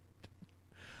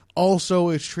also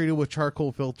it's treated with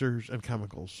charcoal filters and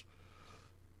chemicals.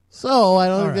 So I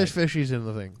don't think there's fishies in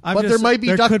the thing. But there might be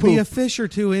duck poop. There could be a fish or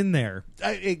two in there.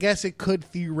 I guess it could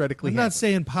theoretically I'm not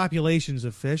saying populations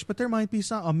of fish, but there might be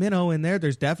a minnow in there.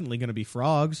 There's definitely going to be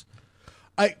frogs.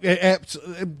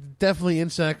 Definitely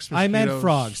insects, mosquitoes. I meant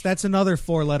frogs. That's another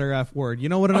 4-letter F word. You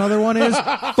know what another one is?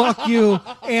 Fuck you,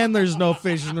 and there's no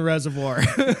fish in the reservoir.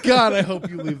 God, I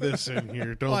hope you leave this in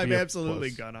here. Don't I'm be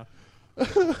absolutely gonna.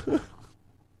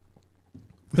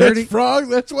 That's frog?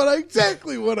 That's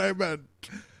exactly what I meant.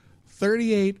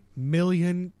 38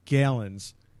 million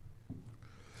gallons.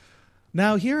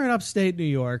 Now, here in upstate New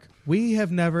York, we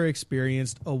have never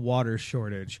experienced a water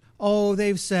shortage. Oh,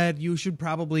 they've said you should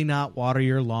probably not water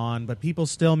your lawn, but people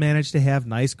still manage to have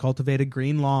nice cultivated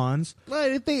green lawns.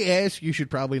 Well, if they ask, you should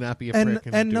probably not be a prick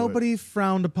and nobody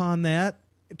frowned upon that,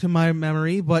 to my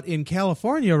memory. But in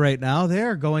California right now,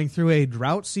 they're going through a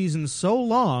drought season so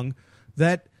long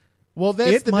that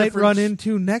it might run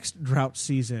into next drought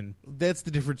season. That's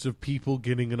the difference of people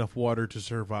getting enough water to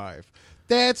survive.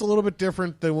 That's a little bit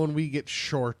different than when we get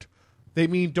short. They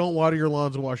mean don't water your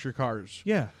lawns and wash your cars.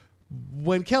 Yeah.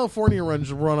 When California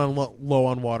run on low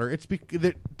on water, it's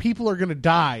that people are going to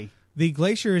die. The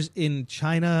glaciers in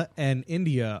China and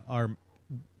India are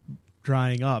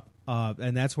drying up,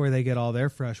 and that's where they get all their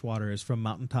fresh water, is from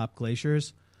mountaintop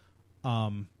glaciers.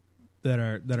 That's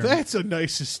a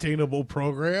nice sustainable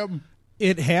program.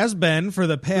 It has been for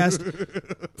the past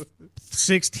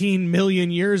 16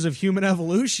 million years of human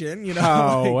evolution.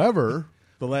 However,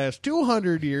 the last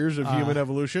 200 years of human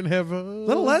evolution have a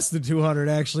little less than 200.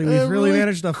 Actually, we've really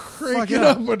managed to crank it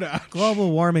up a notch. Global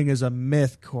warming is a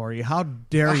myth, Corey. How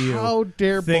dare you? How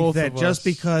dare think both that of just us.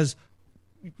 because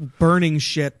burning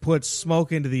shit puts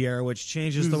smoke into the air, which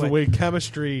changes the way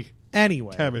chemistry.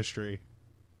 Anyway, chemistry.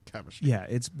 Yeah,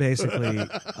 it's basically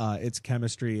it's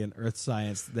chemistry and earth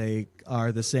science. They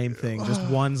are the same thing, just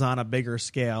one's on a bigger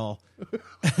scale.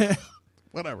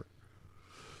 Whatever.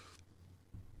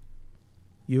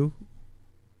 You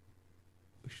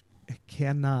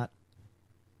cannot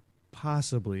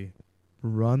possibly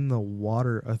run the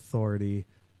water authority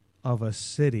of a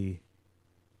city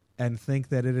and think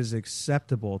that it is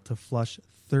acceptable to flush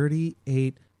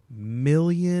 38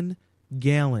 million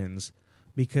gallons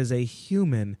because a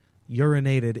human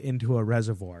urinated into a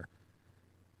reservoir.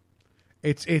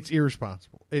 It's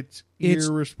irresponsible. It's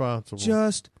irresponsible.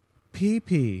 Just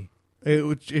pee-pee.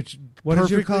 It's what did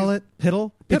you call it?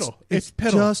 Piddle? Piddle. It's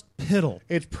piddle. Just piddle.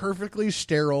 It's perfectly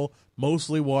sterile,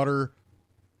 mostly water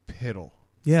piddle.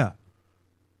 Yeah.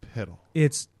 Piddle.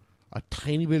 It's a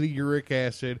tiny bit of uric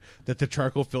acid that the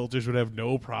charcoal filters would have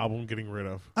no problem getting rid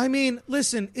of. I mean,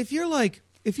 listen, if you're like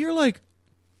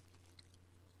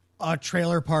a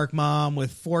trailer park mom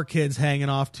with 4 kids hanging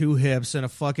off 2 hips and a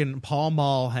fucking Pall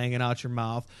Mall hanging out your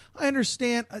mouth, I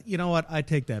understand. You know what? I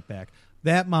take that back.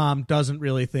 That mom doesn't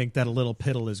really think that a little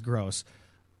piddle is gross.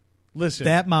 Listen,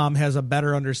 that mom has a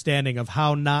better understanding of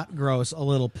how not gross a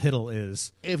little piddle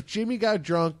is. If Jimmy got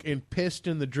drunk and pissed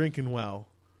in the drinking well,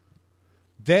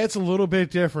 that's a little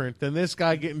bit different than this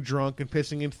guy getting drunk and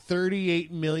pissing in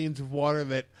 38 millions of water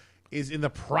that is in the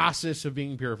process of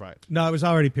being purified. No, it was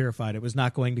already purified. It was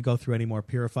not going to go through any more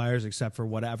purifiers except for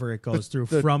whatever it goes through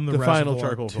from the reservoir final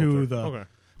charcoal to filter. the... Okay.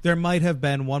 There might have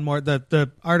been one more. The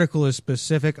article is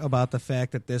specific about the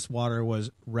fact that this water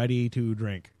was ready to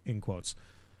drink, in quotes.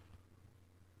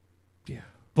 Yeah.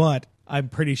 but I'm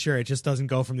pretty sure it just doesn't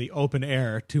go from the open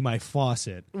air to my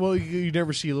faucet. Well, you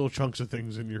never see little chunks of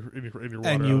things in your water.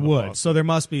 And you would. So there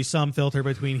must be some filter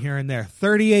between here and there.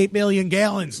 38 million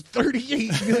gallons.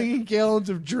 38 million gallons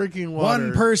of drinking water.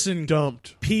 One person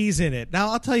dumped. Pees in it. Now,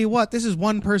 I'll tell you what. This is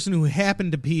one person who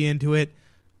happened to pee into it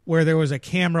where there was a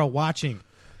camera watching.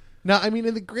 Now, I mean,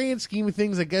 in the grand scheme of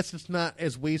things, I guess it's not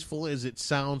as wasteful as it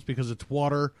sounds because it's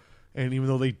water. And even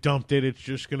though they dumped it, it's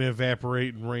just going to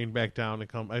evaporate and rain back down and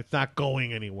come. It's not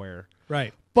going anywhere.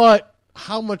 Right. But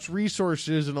how much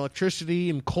resources and electricity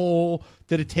and coal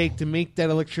did it take to make that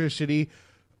electricity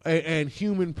and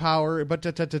human power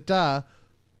to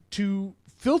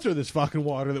filter this fucking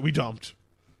water that we dumped?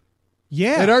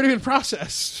 Yeah. It had already been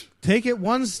processed. Take it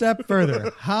one step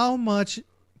further. How much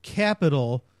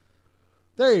capital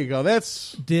there you go.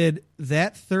 Did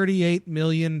that 38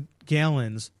 million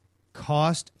gallons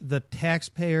cost the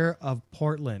taxpayer of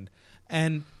Portland?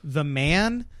 And the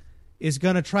man is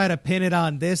going to try to pin it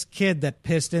on this kid that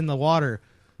pissed in the water.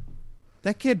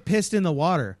 That kid pissed in the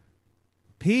water.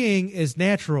 Peeing is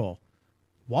natural.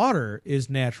 Water is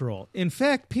natural. In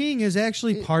fact, peeing is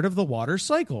actually part of the water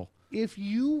cycle. If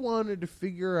you wanted to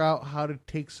figure out how to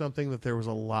take something that there was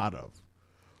a lot of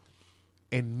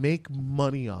and make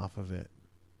money off of it,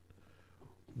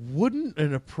 wouldn't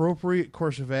an appropriate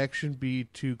course of action be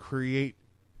to create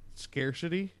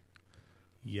scarcity?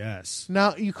 Yes.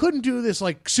 Now, you couldn't do this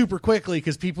like super quickly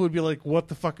because people would be like, what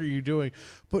the fuck are you doing?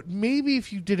 But maybe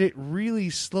if you did it really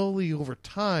slowly over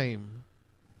time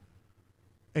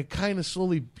and kind of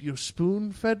slowly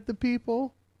spoon-fed the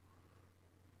people.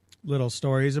 Little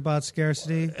stories about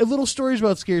scarcity. Little stories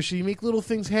about scarcity. You make little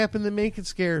things happen that make it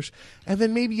scarce. And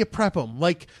then maybe you prep them.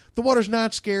 Like, the water's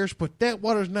not scarce, but that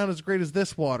water's not as great as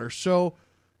this water. So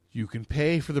you can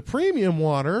pay for the premium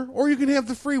water, or you can have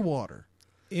the free water.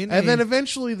 Then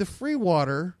eventually the free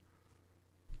water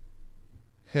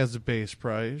has a base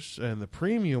price, and the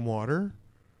premium water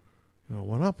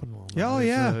went up and went. Oh,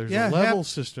 yeah. There's a level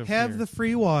system Have here. the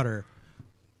free water.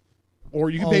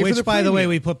 Or you can pay for the which, by premium. the way,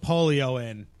 we put polio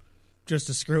in. Just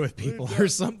to screw with people or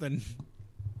something.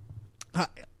 I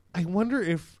wonder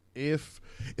if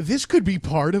this could be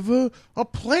part of a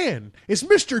plan. Is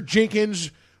Mr. Jenkins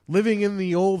living in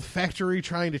the old factory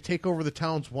trying to take over the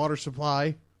town's water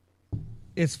supply?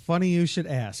 It's funny you should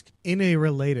ask. In a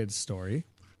related story,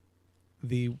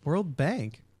 the World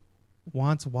Bank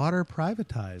wants water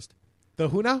privatized. The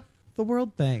who now? The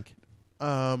World Bank.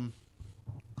 Okay,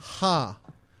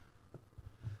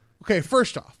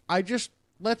 first off,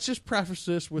 let's just preface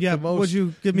this with the most would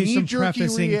you give me some knee-jerky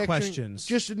prefacing questions?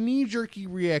 Just a knee-jerky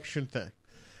reaction thing.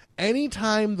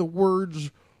 Anytime the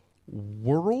words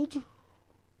world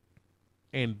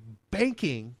and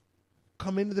banking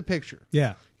come into the picture,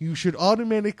 Yeah. you should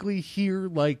automatically hear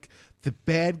like the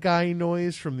bad guy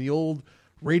noise from the old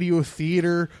radio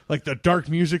theater, like the dark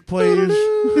music plays.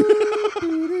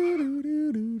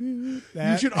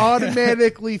 You should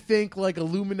automatically think like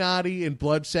Illuminati and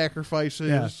blood sacrifices.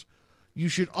 Yeah. You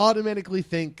should automatically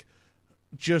think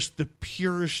just the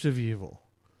purest of evil.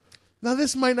 Now,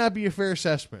 this might not be a fair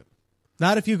assessment.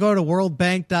 Not if you go to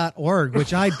worldbank.org,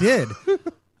 which I did.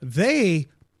 They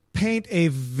paint a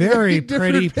very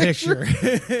pretty picture.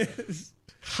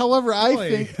 However, I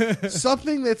think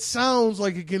something that sounds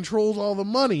like it controls all the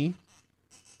money.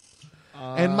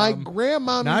 And my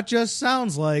grandma, not just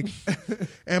sounds like.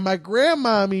 And my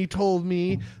grandmommy told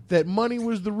me that money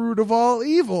was the root of all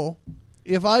evil.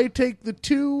 If I take the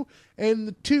 2 and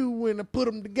the 2 and I put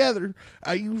them together,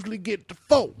 I usually get to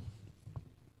 4.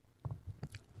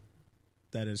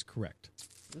 That is correct.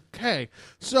 Okay,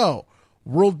 so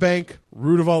World Bank,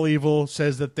 root of all evil,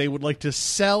 says that they would like to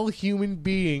sell human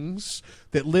beings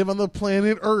that live on the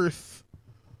planet Earth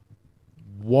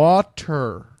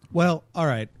water. Well, all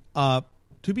right.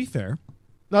 To be fair,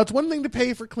 now it's one thing to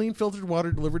pay for clean filtered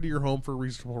water delivered to your home for a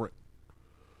reasonable rate.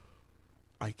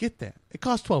 I get that. It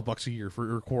costs $12 a year for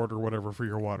your quart or whatever for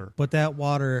your water. but that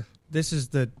water, this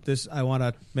I want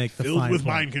to make the Filled fine with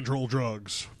point. mind control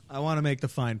drugs. I want to make the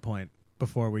fine point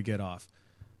before we get off.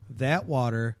 That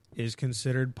water is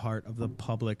considered part of the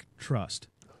public trust.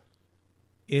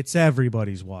 It's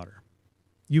everybody's water.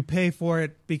 You pay for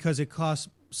it because it costs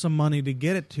some money to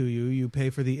get it to you. You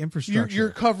pay for the infrastructure. You're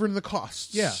covering the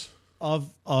costs. Yeah.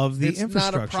 Of the It's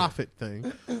infrastructure. not a profit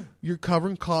thing. You're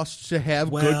covering costs to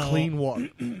have good, Well, clean water.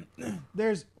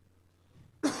 There's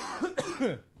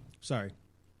sorry.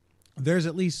 There's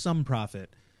at least some profit.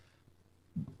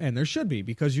 And there should be,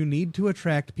 because you need to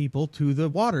attract people to the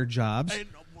water jobs.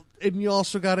 And you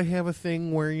also got to have a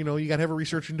thing where, you got to have a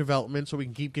research and development so we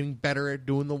can keep getting better at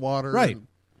doing the water. Right.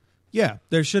 Yeah,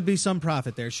 there should be some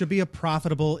profit. There should be a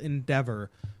profitable endeavor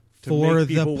To for make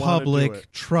the people wanna do public it.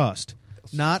 trust,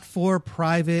 not for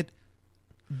private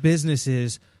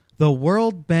businesses. The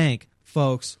World Bank,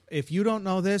 folks, if you don't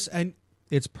know this, and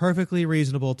it's perfectly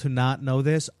reasonable to not know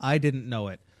this, I didn't know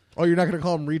it. Oh, you're not going to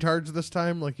call them retards this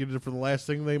time like you did for the last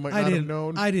thing they might not have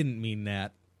known? I didn't mean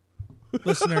that.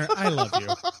 Listener, I love you.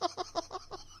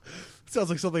 Sounds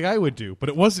like something I would do, but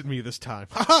it wasn't me this time.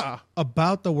 Ha-ha!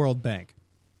 About the World Bank.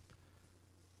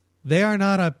 They are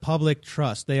not a public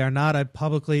trust. They are not a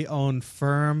publicly owned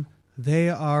firm. They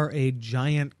are a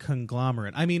giant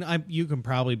conglomerate. I mean, you can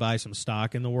probably buy some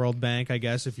stock in the World Bank, I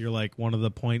guess, if you're like one of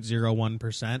the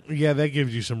 0.01%. Yeah, that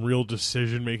gives you some real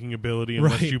decision-making ability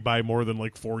unless Right. you buy more than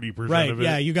like 40% Right, of it.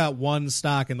 yeah, you got one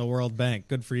stock in the World Bank.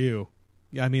 Good for you.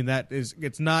 Yeah, I mean,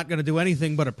 it's not going to do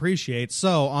anything but appreciate.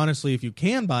 So, honestly, if you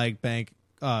can buy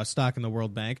stock in the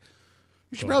World Bank,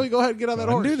 You should probably go ahead and get on that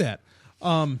horse. do that.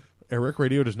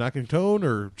 AirWreckRadio does not condone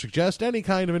or suggest any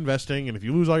kind of investing, and if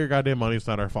you lose all your goddamn money, it's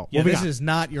not our fault. Yeah, Moving this on. is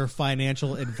not your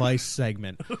financial advice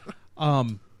segment.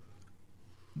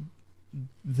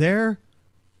 They're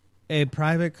a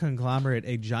private conglomerate,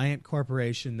 a giant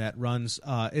corporation that runs.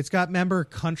 It's got member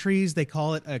countries. They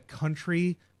call it a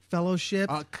country fellowship.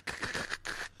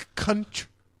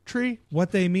 Country?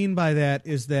 What they mean by that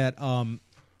is that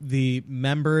the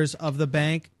members of the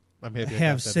bank I'm happy I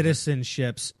have got that.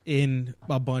 citizenships in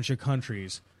a bunch of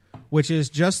countries, which is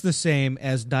just the same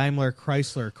as Daimler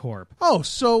Chrysler Corp. Oh,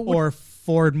 so Or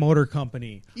Ford Motor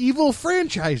Company. Evil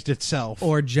franchised itself.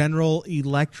 Or General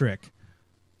Electric.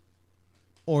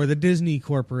 Or the Disney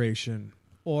Corporation.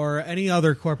 Or any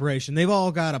other corporation. They've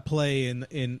all got a play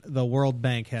in the World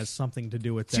Bank has something to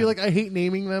do with that. See, like, I hate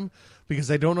naming them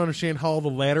because I don't understand how the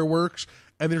ladder works.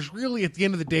 And there's really, at the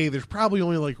end of the day, there's probably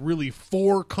only like really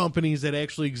 4 companies that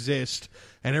actually exist,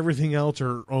 and everything else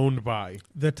are owned by.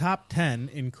 The top 10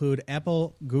 include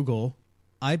Apple, Google,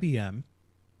 IBM,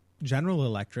 General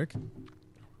Electric,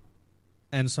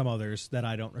 and some others that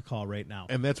I don't recall right now.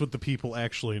 And that's what the people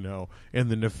actually know.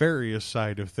 And the nefarious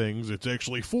side of things, it's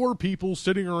actually 4 people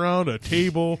sitting around a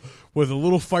table with a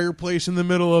little fireplace in the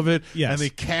middle of it, Yes. and they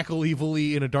cackle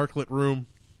evilly in a dark-lit room.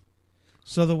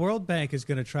 So the World Bank is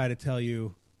going to try to tell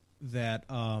you that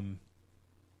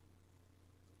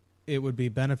it would be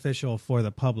beneficial for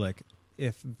the public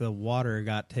if the water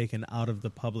got taken out of the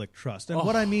public trust. And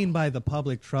what I mean by the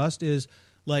public trust is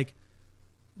like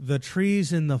the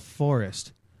trees in the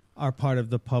forest are part of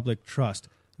the public trust.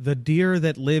 The deer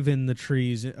that live in the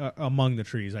trees, among the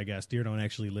trees, I guess. Deer don't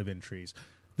actually live in trees.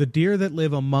 The deer that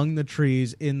live among the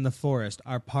trees in the forest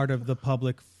are part of the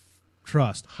public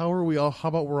trust. How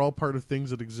about we're all part of things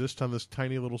that exist on this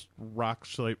tiny little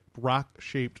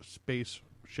rock-shaped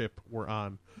spaceship we're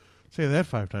on? Say that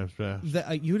 5 times fast.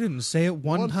 You didn't say it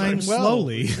one time time well.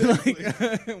 slowly.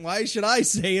 Like, why should I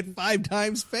say it 5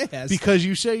 times fast? Because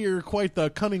you say you're quite the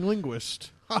cunning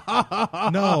linguist.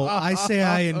 No, I say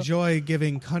I enjoy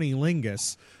giving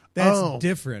cunnilingus. That's Oh.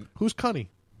 different. Who's cunny?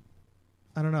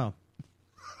 I don't know.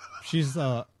 She's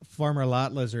a former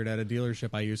lot lizard at a dealership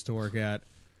I used to work at.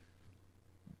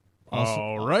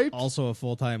 All right. Also a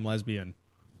full-time lesbian.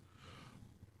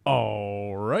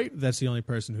 All right. That's the only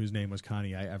person whose name was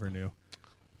Connie I ever knew.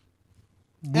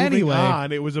 Moving Anyway.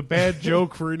 on. It was a bad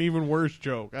joke for an even worse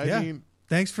joke. I mean,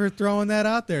 Thanks for throwing that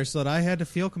out there so that I had to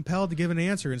feel compelled to give an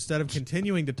answer instead of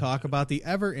continuing to talk about the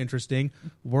ever-interesting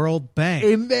World Bank.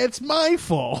 and that's my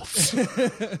fault.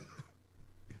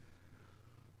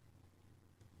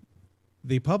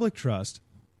 The public trust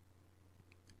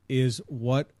is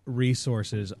what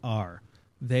resources are.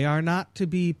 They are not to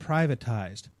be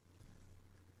privatized.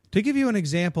 To give you an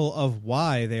example of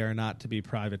why they are not to be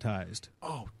privatized.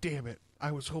 Oh, damn it.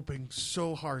 I was hoping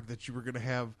so hard that you were going to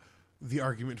have the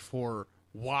argument for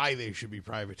why they should be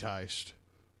privatized.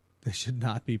 They should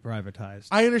not be privatized.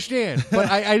 I understand, but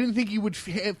I didn't think you would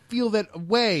feel that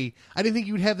way. I didn't think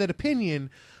you would have that opinion.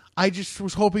 I just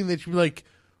was hoping that you'd be like,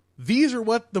 these are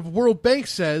what the World Bank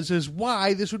says is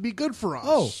why this would be good for us.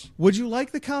 Oh, would you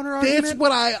like the counter argument? That's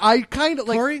what I kind of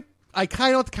like. Cory? I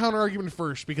kind of want the counter argument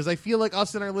first because I feel like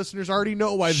us and our listeners already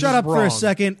know why this Shut is up for wrong. a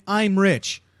second. I'm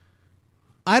rich.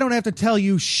 I don't have to tell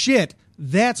you shit.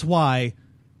 That's why.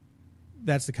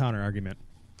 That's the counter argument.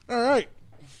 All right.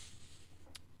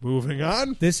 Moving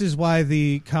on. This is why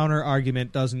the counter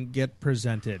argument doesn't get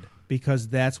presented, because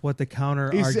that's what the counter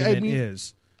argument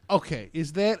is. Okay,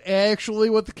 is that actually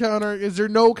what the counter... Is there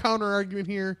no counter argument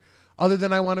here other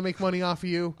than I want to make money off of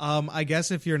you? I guess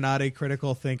if you're not a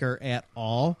critical thinker at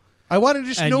all, I want to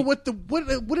just And know y-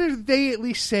 what are they at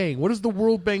least saying? What does the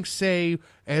World Bank say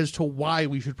as to why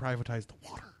we should privatize the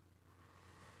water?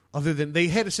 Other than they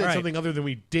had to say All right. something other than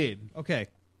we did, Okay.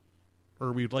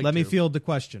 or we'd like. Let to. me field the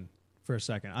question for a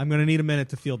second. I'm going to need a minute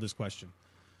to field this question.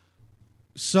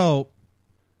 So,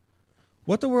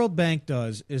 what the World Bank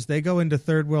does is they go into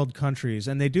third world countries,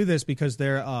 and they do this because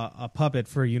they're a puppet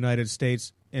for United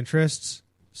States interests.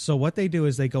 So what they do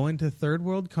is they go into third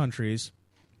world countries,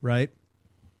 right?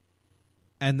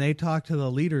 And they talk to the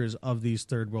leaders of these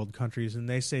third world countries, and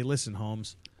they say, listen,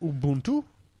 Holmes. Ubuntu,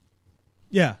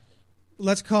 Yeah.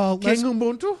 Let's King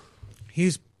Ubuntu.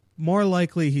 He's more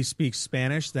likely he speaks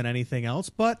Spanish than anything else,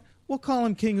 but we'll call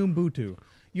him King Ubuntu.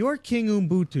 You're King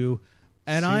Ubuntu,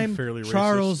 and Seemed I'm fairly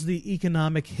Charles the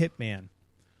Economic Hitman.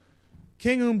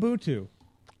 King Ubuntu,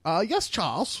 Yes,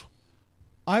 Charles.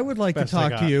 I would like Best to I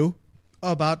talk to got. you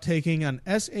about taking an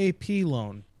SAP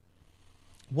loan.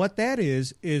 What that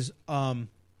is it's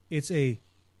a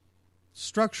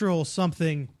structural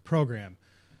something program.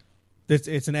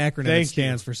 It's an acronym that Thank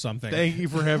stands you. for something. Thank you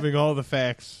for having all the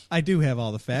facts. I do have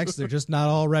all the facts. They're just not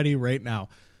all ready right now.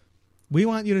 We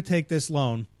want you to take this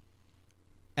loan,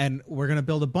 and we're going to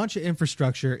build a bunch of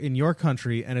infrastructure in your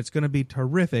country, and it's going to be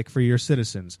terrific for your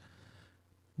citizens.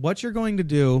 What you're going to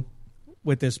do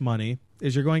with this money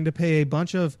is you're going to pay a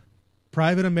bunch of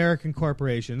private American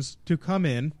corporations to come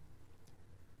in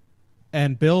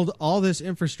and build all this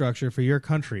infrastructure for your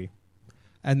country.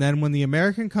 And then when the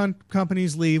American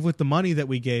companies leave with the money that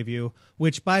we gave you,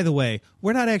 which, by the way,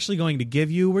 we're not actually going to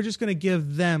give you, we're just going to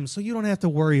give them so you don't have to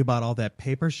worry about all that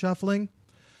paper shuffling.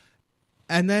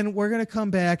 And then we're going to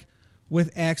come back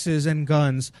with axes and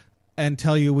guns and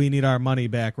tell you we need our money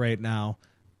back right now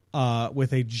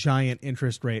with a giant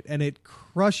interest rate. And it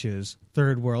crushes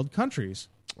third world countries.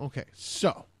 Okay,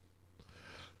 so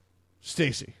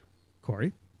Stacey,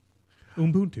 Cory?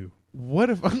 Ubuntu. what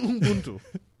if Ubuntu?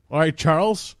 All right,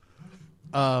 Charles.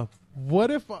 What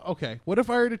if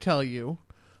I were to tell you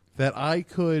that I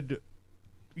could,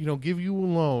 give you a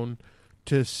loan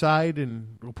to side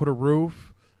and put a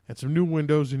roof and some new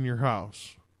windows in your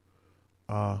house?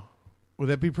 Would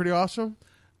that be pretty awesome?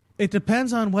 It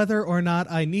depends on whether or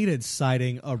not I needed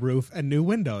siding, a roof, and new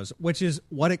windows, which is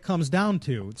what it comes down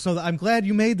to. So I'm glad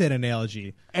you made that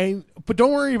analogy. But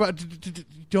don't worry about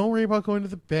going to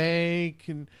the bank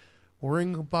and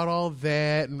worrying about all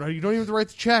that, and you don't even have to write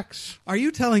the checks. Are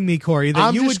you telling me, Cory, that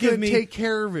I'm you just would give going to me, take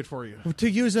care of it for you. to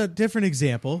use a different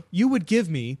example, you would give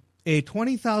me a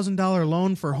 $20,000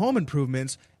 loan for home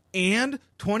improvements and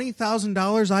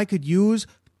 $20,000 I could use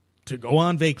to go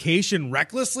on vacation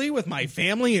recklessly with my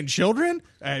family and children?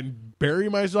 And bury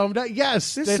myself in debt?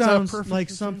 Yes, This that's a sounds perfect like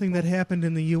something that happened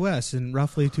in the U.S. in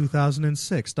roughly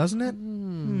 2006, doesn't it?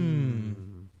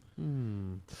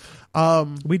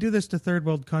 We do this to third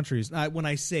world countries. When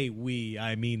I say we,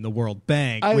 I mean the World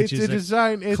Bank, which is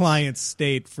a client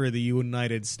state for the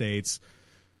United States.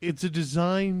 It's a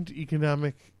designed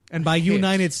economic, And by hit.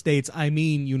 United States, I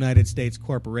mean United States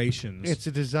corporations. It's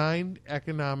a designed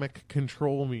economic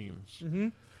control means Mm-hmm.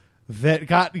 that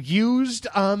got used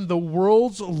on the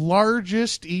world's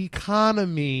largest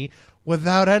economy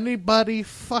without anybody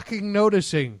fucking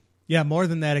noticing. Yeah, more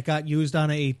than that, it got used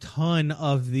on a ton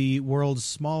of the world's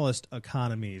smallest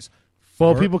economies.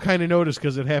 Well, people kind of noticed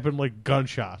because it happened like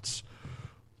gunshots.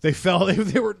 They fell.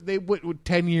 They went with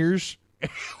 10 years.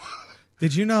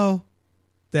 Did you know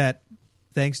that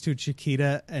thanks to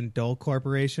Chiquita and Dole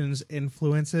Corporation's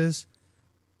influences,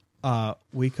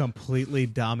 we completely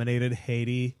dominated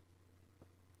Haiti?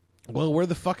 Well, where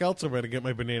the fuck else am I going to get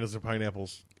my bananas and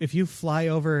pineapples? If you fly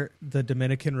over the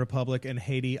Dominican Republic and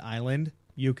Haiti Island,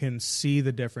 you can see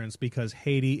the difference because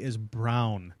Haiti is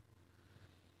brown.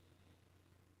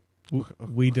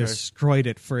 We destroyed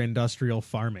it for industrial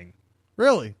farming.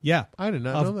 Really? Yeah. I did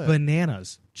not know Of that.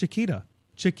 bananas. Chiquita.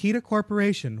 Chiquita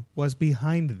Corporation was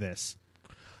behind this.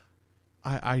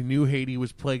 I knew Haiti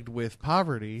was plagued with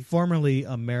poverty. Formerly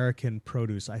American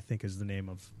Produce, I think, is the name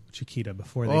of Chiquita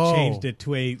before they Oh. changed it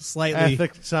to a slightly...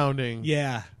 Ethic sounding.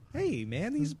 Yeah. Hey,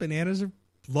 man, these bananas are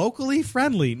locally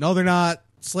friendly. No, they're not.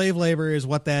 Slave labor is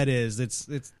what that is. It's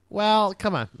Well,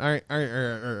 come on. All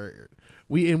right.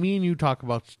 We and you talk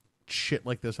about shit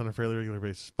like this on a fairly regular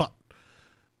basis, but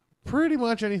pretty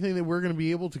much anything that we're going to be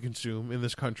able to consume in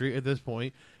this country at this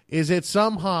point is it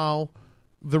somehow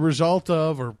the result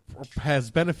of or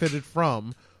has benefited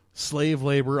from slave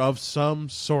labor of some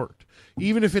sort,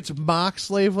 even if it's mock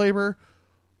slave labor.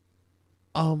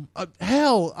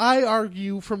 Hell, I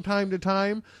argue from time to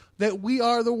time that we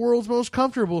are the world's most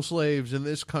comfortable slaves in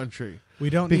this country. We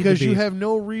don't need to because be. you have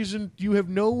no reason, you have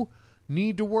no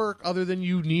need to work other than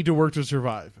you need to work to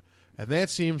survive, and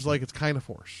that seems like it's kind of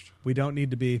forced. We don't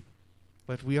need to be.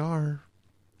 But we are.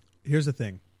 Here's the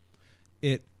thing.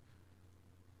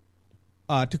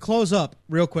 To close up,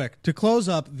 real quick, the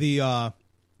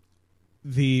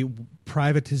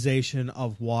privatization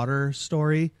of water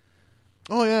story.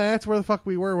 Oh, yeah, that's where the fuck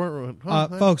we were, weren't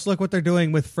we? Folks, look what they're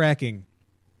doing with fracking.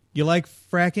 You like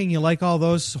fracking? You like all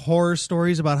those horror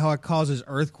stories about how it causes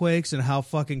earthquakes and how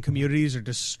fucking communities are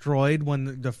destroyed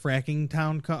when the fracking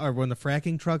or when the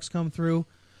fracking trucks come through?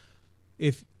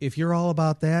 If you're all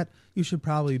about that, you should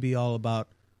probably be all about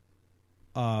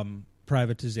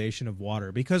privatization of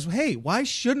water. Because, hey, why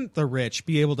shouldn't the rich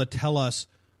be able to tell us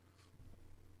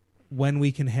when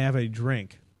we can have a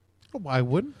drink? Why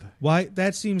wouldn't they? Why?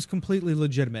 That seems completely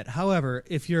legitimate. However,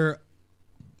 if you're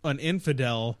an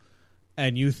infidel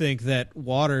and you think that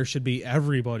water should be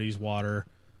everybody's water,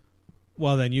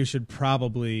 well, then you should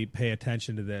probably pay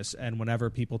attention to this. And whenever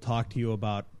people talk to you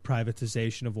about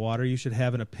privatization of water, you should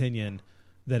have an opinion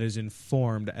that is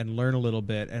informed and learn a little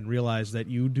bit and realize that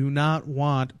you do not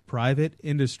want private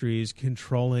industries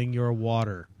controlling your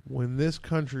water. When this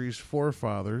country's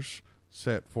forefathers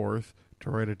set forth to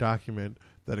write a document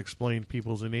that explained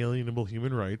people's inalienable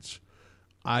human rights,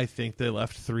 I think they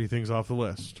left 3 things off the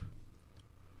list: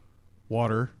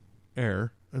 water,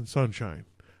 air, and sunshine.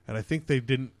 And I think they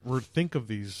didn't think of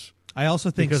these. I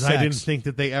also think because sex. I didn't think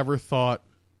that they ever thought.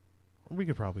 We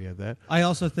could probably add that. I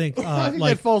also think, I think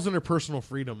like that falls under personal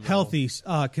freedom. Though. Healthy,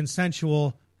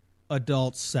 consensual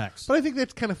adult sex. But I think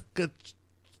that's kind of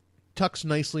tucks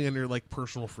nicely under like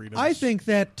personal freedom. I think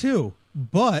that too,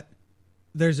 but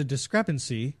there's a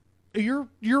discrepancy.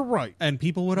 You're right, and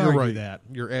people would You're argue right. that.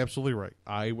 You're absolutely right.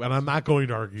 And I'm not going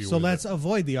to argue. So with let's it.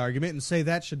 avoid the argument and say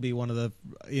that should be one of the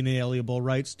inalienable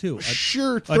rights too.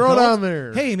 Sure, throw it on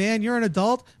there. Hey man, you're an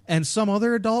adult, and some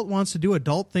other adult wants to do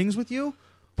adult things with you.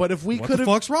 But if we what could, the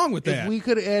fuck's wrong with that? If we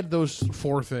could add those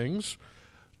 4 things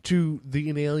to the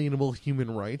inalienable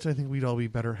human rights, I think we'd all be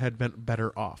better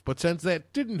off. But since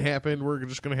that didn't happen, we're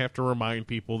just going to have to remind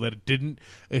people that it didn't.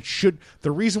 It should.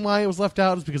 The reason why it was left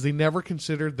out is because they never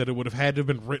considered that it would have had to have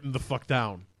been written the fuck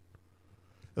down.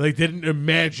 They didn't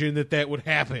imagine that would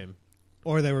happen,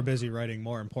 or they were busy writing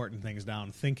more important things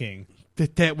down, thinking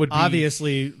that would be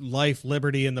obviously life,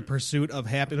 liberty, and the pursuit of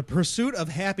happiness. The pursuit of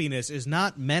happiness is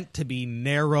not meant to be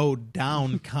narrowed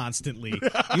down constantly.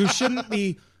 You shouldn't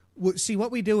be. See, what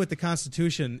we do with the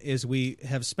Constitution is we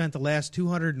have spent the last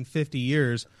 250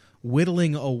 years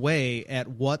whittling away at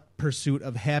what pursuit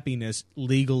of happiness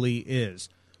legally is.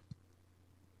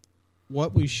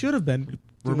 What we should have been doing.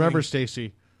 Remember,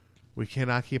 Stacey, we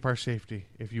cannot keep our safety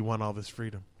if you want all this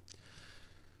freedom.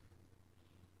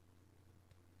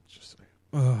 Just saying.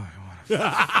 Oh,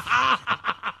 I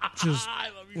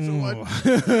love you so much.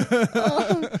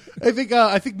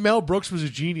 I think Mel Brooks was a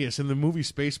genius in the movie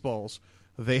Spaceballs.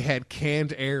 They had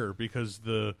canned air because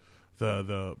the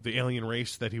alien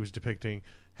race that he was depicting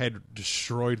had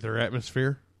destroyed their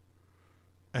atmosphere,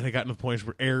 and it got to the point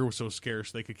where air was so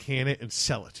scarce they could can it and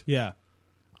sell it. Yeah,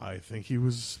 I think he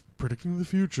was predicting the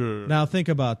future. Now think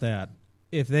about that.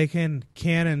 If they can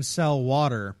and sell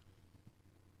water,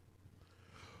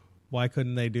 why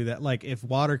couldn't they do that? Like, if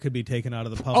water could be taken out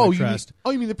of the public trust.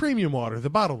 You mean the premium water, the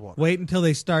bottled water? Wait until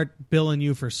they start billing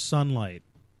you for sunlight.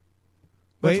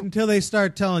 Wait until they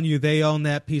start telling you they own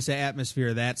that piece of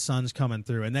atmosphere, that sun's coming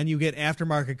through. And then you get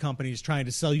aftermarket companies trying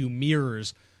to sell you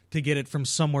mirrors to get it from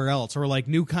somewhere else, or like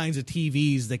new kinds of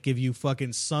TVs that give you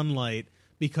fucking sunlight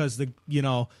because the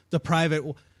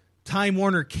private Time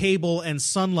Warner Cable and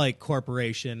Sunlight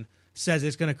Corporation says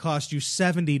it's going to cost you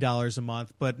 $70 a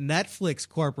month, but Netflix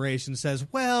Corporation says,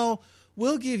 well,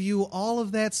 we'll give you all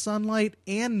of that sunlight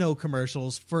and no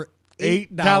commercials for $8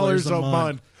 a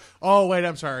month. Oh, wait,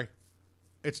 I'm sorry.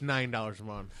 It's $9 a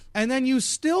month. And then you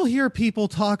still hear people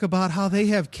talk about how they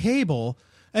have cable,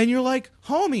 and you're like,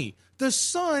 homie, the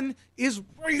sun is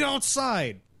right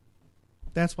outside.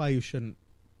 That's why you shouldn't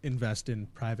invest in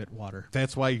private water.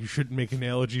 That's why you shouldn't make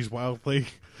analogies wildly.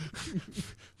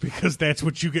 Because that's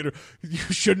what you get. You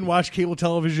shouldn't watch cable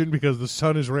television because the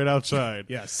sun is right outside.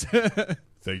 Yes.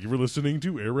 Thank you for listening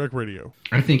to AirWreckRadio.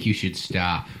 I think you should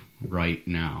stop right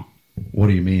now. What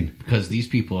do you mean? Because these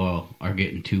people are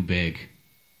getting too big.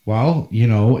 Well,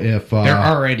 if... they're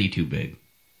already too big.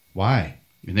 Why?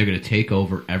 And they're going to take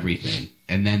over everything.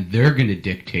 And then they're going to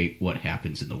dictate what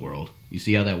happens in the world. You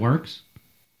see how that works?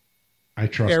 I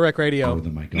trust AirWreckRadio more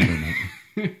than my government.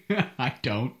 I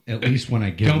don't. At least when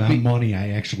I give them money, I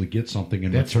actually get something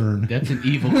in return. That's an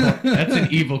evil. That's an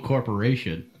evil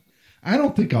corporation. I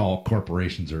don't think all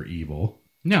corporations are evil.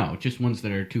 No, just ones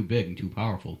that are too big and too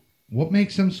powerful. What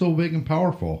makes them so big and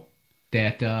powerful?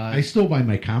 That I still buy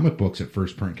my comic books at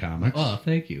First Print Comics. Oh,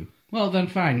 thank you. Well, then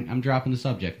fine. I'm dropping the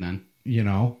subject then.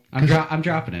 I'm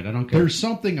dropping it. I don't care. There's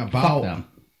something about... Fuck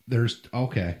them.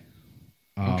 Okay.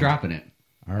 I'm dropping it.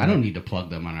 All right. I don't need to plug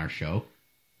them on our show.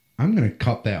 I'm going to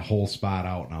cut that whole spot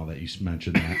out now that you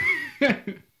mentioned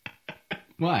that.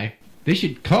 Why? They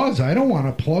should. Cause I don't want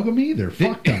to plug them either.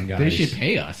 Fuck them guys. They should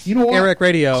pay us. You know what?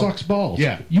 AirWreckRadio Sucks balls.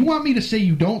 Yeah. You want me to say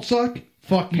you don't suck?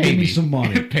 Fuck, give me some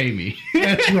money. Pay me.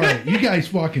 That's right. You guys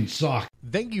fucking suck.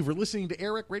 Thank you for listening to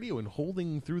AirWreck Radio and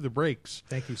holding through the breaks.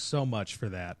 Thank you so much for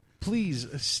that. Please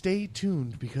stay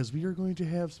tuned because we are going to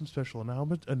have some special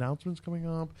announcements coming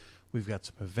up. We've got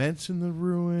some events in the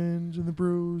ruins, in the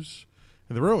brews,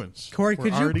 in the ruins. Corey, We're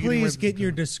could you already getting please ready get to-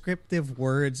 your descriptive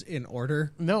words in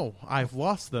order? No, I've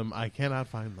lost them. I cannot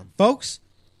find them. Folks,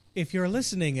 if you're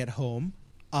listening at home,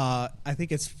 I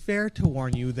think it's fair to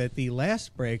warn you that the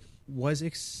last break was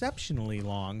exceptionally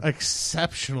long.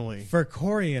 Exceptionally. For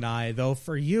Corey and I, though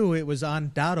for you, it was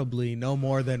undoubtedly no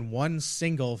more than one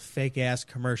single fake-ass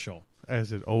commercial.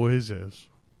 As it always is.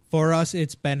 For us,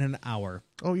 it's been an hour.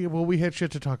 Oh, yeah, well, we had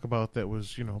shit to talk about that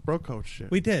was, bro code shit.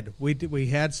 We did. We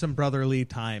had some brotherly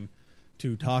time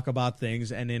to talk about things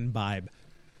and imbibe.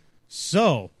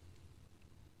 So,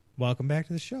 welcome back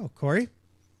to the show. Corey?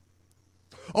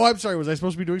 Oh, I'm sorry. Was I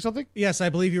supposed to be doing something? Yes, I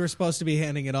believe you were supposed to be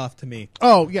handing it off to me.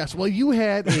 Oh, yes. Well, you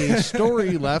had a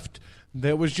story left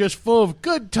that was just full of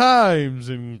good times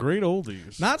and great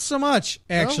oldies. Not so much,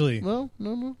 actually. No.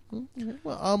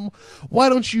 Well, why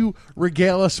don't you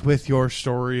regale us with your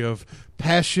story of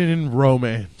passion and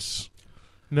romance?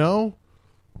 No?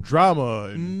 Drama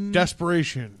and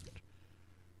desperation.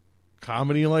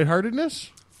 Comedy and lightheartedness?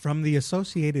 From the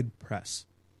Associated Press.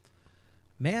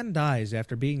 Man dies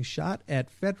after being shot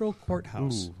at federal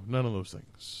courthouse. Ooh, none of those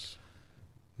things.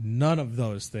 None of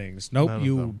those things. Nope, None of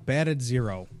you them. batted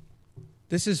zero.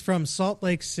 This is from Salt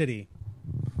Lake City.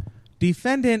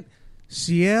 Defendant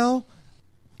Ciel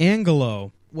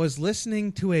Angelo was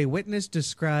listening to a witness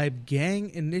describe gang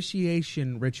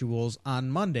initiation rituals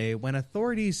on Monday when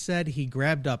authorities said he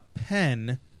grabbed a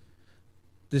pen.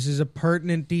 This is a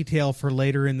pertinent detail for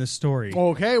later in the story.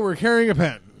 Okay, we're carrying a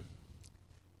pen.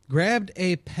 Grabbed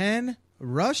a pen,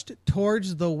 rushed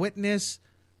towards the witness,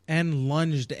 and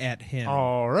lunged at him.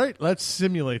 All right, let's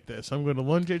simulate this. I'm going to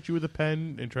lunge at you with a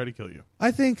pen and try to kill you.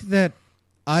 I think that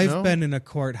I've No? been in a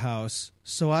courthouse,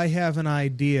 so I have an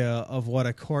idea of what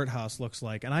a courthouse looks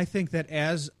like. And I think that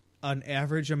as an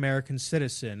average American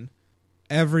citizen,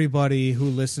 everybody who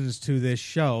listens to this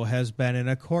show has been in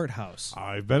a courthouse.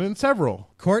 I've been in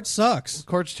several. Court sucks.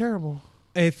 Court's terrible.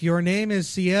 If your name is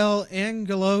Ciel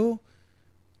Angelo,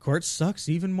 court sucks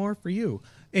even more for you.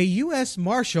 A U.S.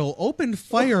 Marshal opened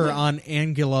fire on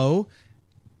Angelo,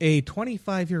 a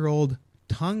 25-year-old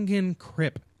Tongan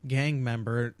Crip gang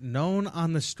member known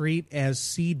on the street as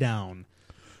C-Down.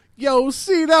 Yo,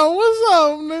 see that? What's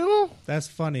up, nigga? That's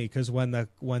funny because when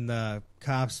the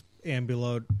cops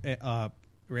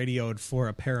radioed for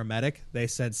a paramedic, they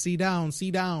said C-Down,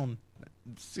 C-Down.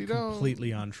 See that?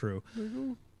 Completely untrue.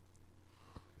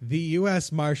 The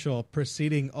U.S. Marshal,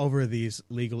 proceeding over these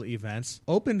legal events,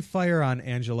 opened fire on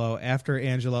Angelo after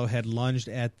Angelo had lunged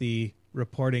at the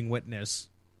reporting witness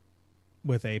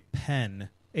with a pen.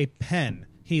 A pen.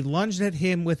 He lunged at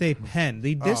him with a pen.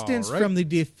 The distance right. from the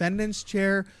defendant's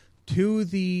chair to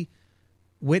the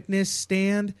witness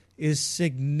stand is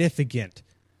significant.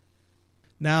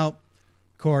 Now,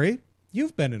 Corey,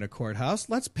 you've been in a courthouse.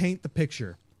 Let's paint the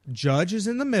picture. Judge is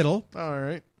in the middle. All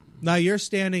right. Now you're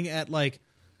standing at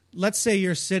let's say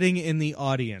you're sitting in the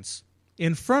audience.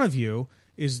 In front of you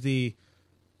is the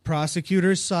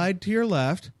prosecutor's side to your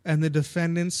left and the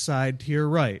defendant's side to your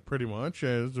right. Pretty much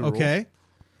as a Okay? rule.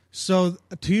 So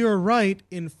to your right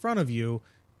in front of you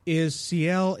is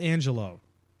Ciel Angelo,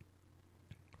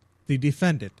 the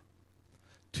defendant.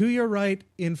 To your right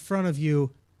in front of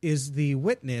you is the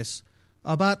witness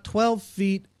about 12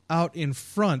 feet out in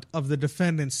front of the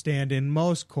defendant's stand in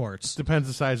most courts. Depends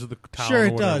the size of the town. Sure, or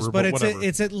it whatever, does, but whatever.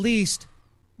 it's at least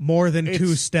more than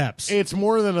 2 steps. It's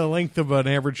more than the length of an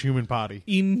average human body.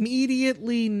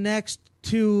 Immediately next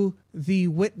to the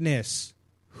witness,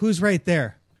 who's right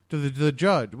there? To the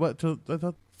judge. What?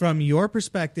 From your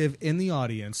perspective in the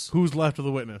audience, Who's left of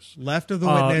the witness? left of the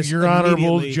witness, Your Honorable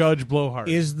immediately Judge Blowhard.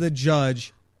 is the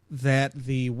judge that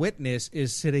the witness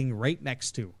is sitting right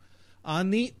next to.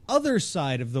 On the other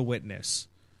side of the witness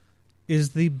is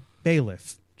the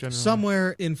bailiff. General.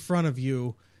 Somewhere in front of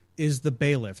you is the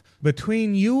bailiff.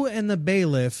 Between you and the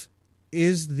bailiff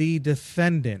is the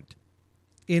defendant.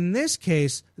 In this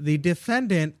case, the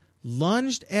defendant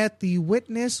lunged at the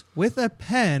witness with a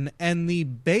pen, and the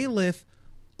bailiff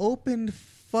opened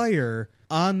fire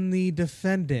on the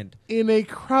defendant. in a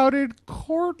crowded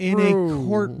courtroom. In a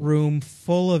courtroom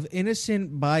full of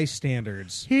innocent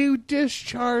bystanders. He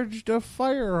discharged a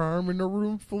firearm in a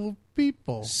room full of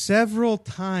people. Several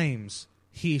times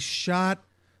he shot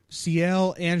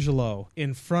Ciel Angelo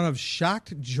in front of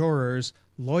shocked jurors,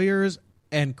 lawyers,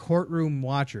 and courtroom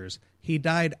watchers. He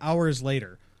died hours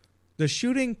later. The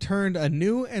shooting turned a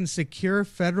new and secure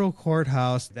federal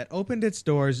courthouse that opened its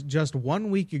doors just 1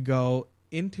 week ago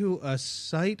into a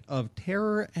site of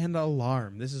terror and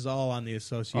alarm. This is all on the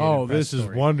Associated Press This is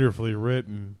story. wonderfully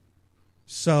written.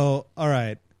 So, all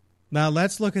right. Now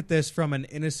let's look at this from an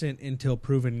innocent until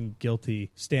proven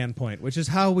guilty standpoint, which is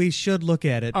how we should look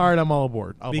at it. All right, I'm all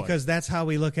aboard. Because that's how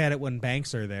we look at it when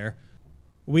banks are there.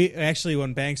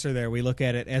 When banks are there, we look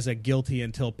at it as a guilty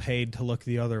until paid to look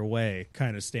the other way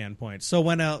kind of standpoint. So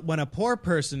when a poor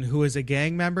person who is a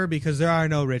gang member, because there are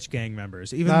no rich gang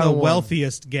members, even Not the a one.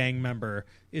 wealthiest gang member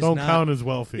is Don't not, count as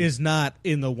wealthy. is not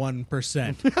in the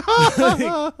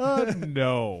 1%.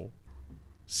 No.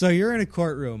 So you're in a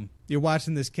courtroom, you're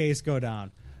watching this case go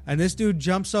down, and this dude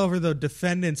jumps over the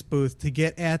defendant's booth to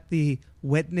get at the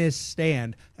witness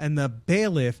stand, and the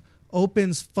bailiff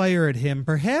opens fire at him,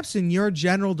 perhaps in your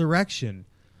general direction.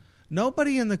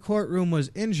 Nobody in the courtroom was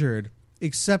injured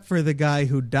except for the guy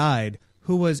who died,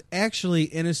 who was actually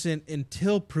innocent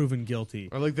until proven guilty.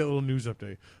 I like that little news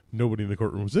update. Nobody in the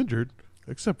courtroom was injured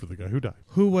except for the guy who died.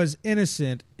 Who was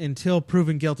innocent until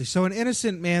proven guilty. So an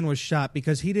innocent man was shot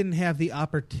because he didn't have the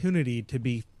opportunity to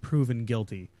be proven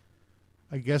guilty.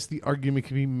 I guess the argument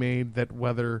can be made that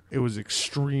whether it was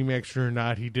extreme action or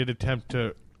not, he did attempt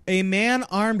to... A man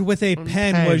armed with a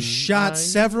pen was shot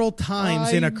several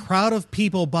times in a crowd of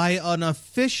people by an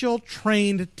official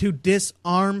trained to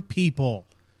disarm people.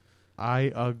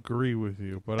 I agree with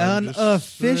you, but An I'm just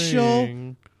official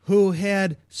saying... who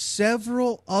had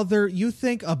several other... You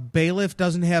think a bailiff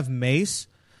doesn't have mace?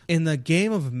 In the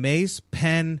game of mace,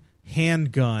 pen,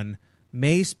 handgun,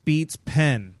 mace beats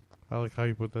pen. I like how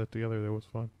you put that together. That was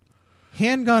fun.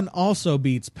 Handgun also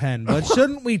beats pen, but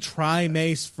shouldn't we try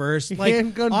mace first? Like,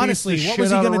 Handgun honestly, beats the what was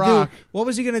shit he out of going to do? rock. What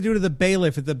was he going to do to the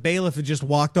bailiff if the bailiff had just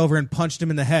walked over and punched him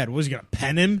in the head? Was he going to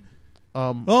pen him?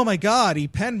 Oh my God, he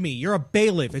penned me. You're a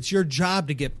bailiff. It's your job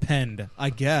to get penned, I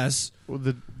guess. Well,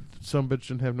 some bitch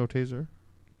didn't have no taser.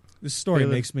 This story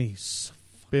Bailiff- makes me...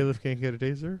 Bailiff can't get a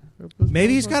taser?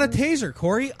 Maybe he's got a taser,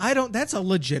 Corey. That's a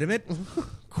legitimate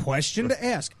question to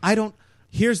ask.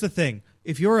 Here's the thing.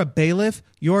 If you're a bailiff,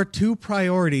 your two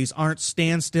priorities aren't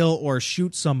stand still or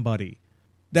shoot somebody.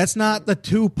 That's not the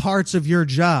two parts of your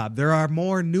job. There are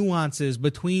more nuances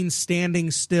between standing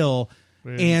still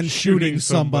and shooting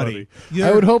somebody.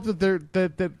 I would hope that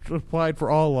that applied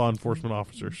for all law enforcement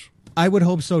officers. I would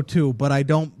hope so too, but I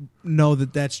don't know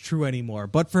that that's true anymore.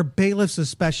 But for bailiffs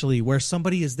especially, where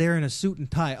somebody is there in a suit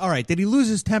and tie. All right, did he lose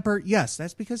his temper? Yes,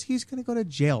 that's because he's going to go to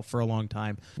jail for a long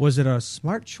time. Was it a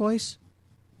smart choice?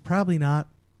 Probably not.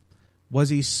 Was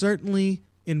he certainly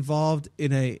involved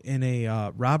in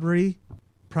a robbery?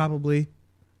 Probably.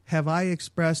 Have I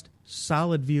expressed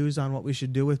solid views on what we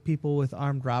should do with people with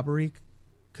armed robbery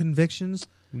convictions?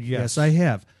 Yes, I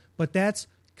have. But that's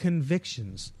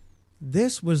convictions.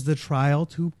 This was the trial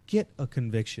to get a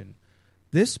conviction.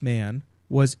 This man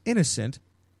was innocent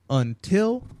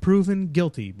until proven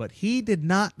guilty, but he did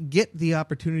not get the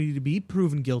opportunity to be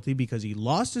proven guilty because he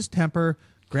lost his temper,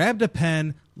 grabbed a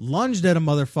pen, lunged at a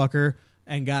motherfucker,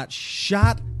 and got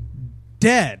shot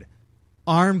dead,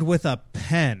 armed with a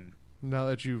pen. Now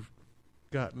that you've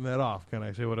gotten that off, can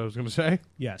I say what I was going to say?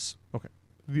 Yes. Okay.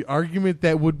 The argument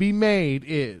that would be made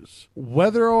is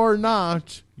whether or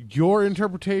not your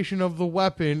interpretation of the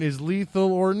weapon is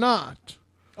lethal or not.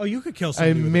 Oh, you could kill A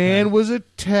somebody with a man pen. was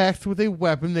attacked with a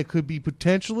weapon that could be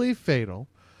potentially fatal,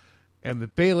 and the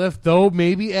bailiff, though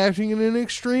maybe acting in an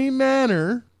extreme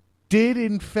manner, did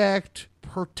in fact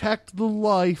protect the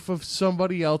life of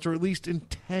somebody else, or at least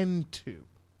intend to.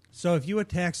 So if you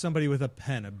attack somebody with a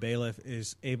pen, a bailiff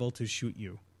is able to shoot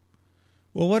you.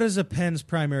 Well, what is a pen's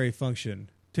primary function?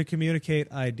 To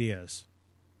communicate ideas.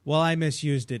 Well, I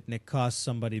misused it and it caused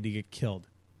somebody to get killed.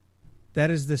 That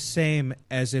is the same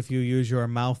as if you use your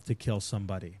mouth to kill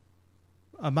somebody.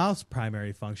 A mouth's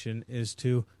primary function is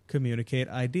to communicate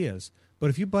ideas. But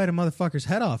if you bite a motherfucker's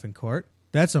head off in court,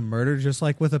 that's a murder just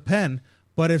like with a pen.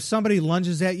 But if somebody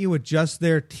lunges at you with just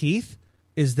their teeth,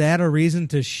 is that a reason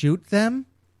to shoot them?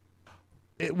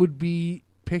 It would be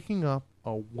picking up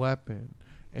a weapon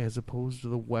as opposed to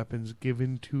the weapons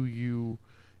given to you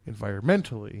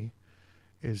environmentally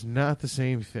is not the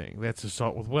same thing. That's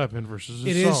assault with weapon versus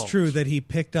assault. It is true that he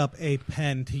picked up a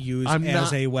pen to use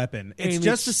as a weapon. It's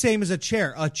just the same as a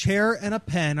chair. A chair and a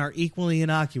pen are equally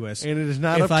innocuous. And it is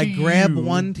not if up to I grab you-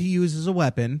 one to use as a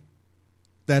weapon,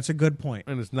 that's a good point.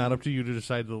 And it's not up to you to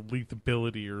decide the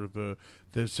lethality or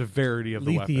the severity of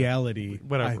the weapon. Lethality,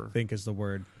 Whatever. I think is the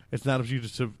word. It's not up to you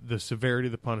the severity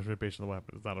of the punishment based on the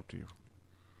weapon. It's not up to you.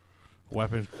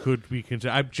 Weapons could be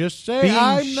considered. I'm just saying. Being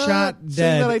I'm shot not dead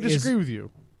saying that I disagree with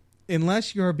you.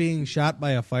 Unless you're being shot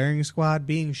by a firing squad,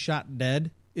 being shot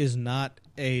dead is not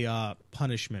a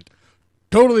punishment.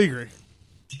 Totally agree.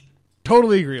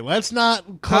 Let's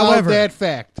not cloud that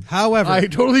fact. However, I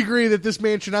totally agree that this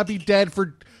man should not be dead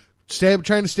for trying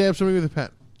to stab somebody with a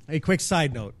pen. A quick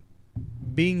side note.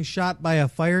 Being shot by a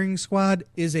firing squad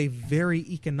is a very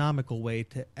economical way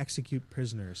to execute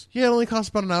prisoners. Yeah, it only costs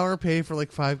about an hour pay for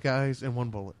like 5 guys and 1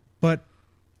 bullet. But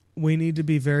we need to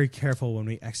be very careful when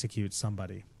we execute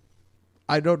somebody.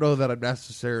 I don't know that I'm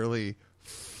necessarily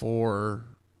for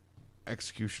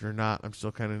execution or not. I'm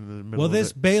still kind of in the middle of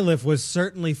this it. bailiff was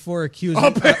certainly for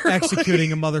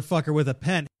executing a motherfucker with a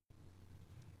pen.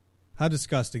 How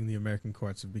disgusting the American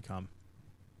courts have become.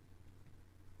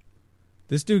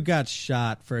 This dude got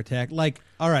shot for attack. Like,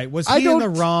 all right, was he in the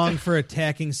wrong for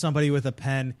attacking somebody with a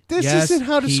pen? This yes, isn't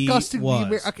how disgusting he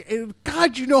was.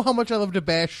 God, you know how much I love to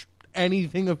bash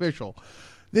anything official.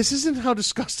 This isn't how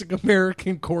disgusting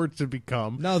American courts have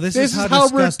become. No, this is how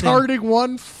disgusting. Retarded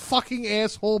one fucking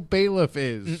asshole bailiff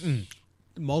is.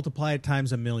 Multiply it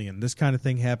times 1,000,000. This kind of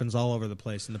thing happens all over the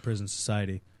place in the prison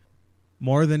society.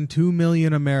 More than 2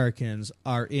 million Americans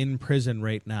are in prison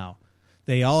right now.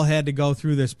 They all had to go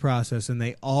through this process, and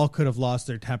they all could have lost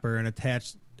their temper and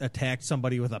attacked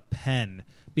somebody with a pen,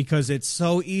 because it's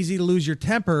so easy to lose your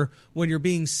temper when you're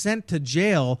being sent to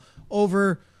jail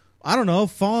over, I don't know,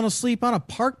 falling asleep on a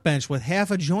park bench with half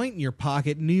a joint in your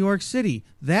pocket in New York City.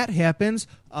 That happens.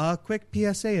 A quick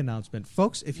PSA announcement.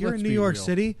 Folks, if you're in New York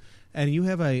City and you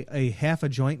have a half a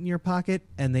joint in your pocket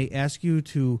and they ask you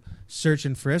to search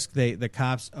and frisk, the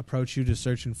cops approach you to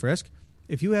search and frisk,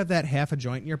 if you have that half a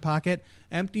joint in your pocket,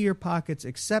 empty your pockets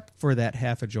except for that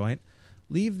half a joint.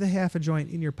 Leave the half a joint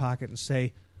in your pocket and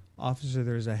say, "Officer,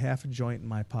 there's a half a joint in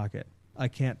my pocket. I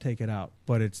can't take it out,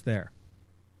 but it's there."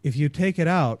 If you take it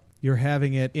out, you're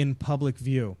having it in public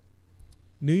view.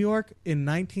 New York in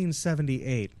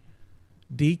 1978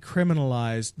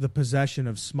 decriminalized the possession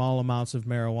of small amounts of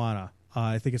marijuana.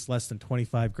 I think it's less than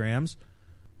 25 grams.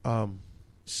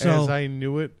 As I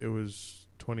knew it, it was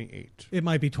 28. It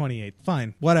might be 28.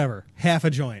 Fine. Whatever. Half a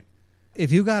joint.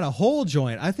 If you got a whole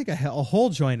joint, I think a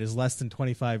whole joint is less than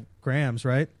 25 grams,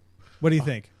 right? What do you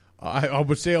think? I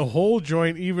would say a whole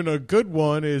joint, even a good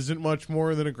one, isn't much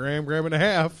more than a gram and a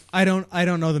half. I don't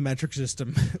know the metric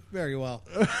system very well.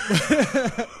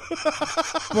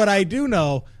 But I do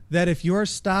know that if you're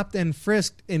stopped and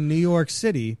frisked in New York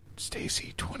City,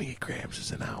 Stacey, 28 grams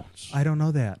is an ounce. I don't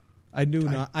know that. I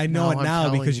know it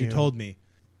now because you told me.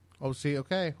 Oh, see,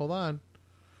 okay, hold on.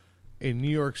 In New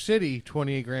York City,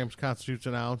 28 grams constitutes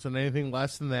an ounce, and anything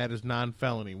less than that is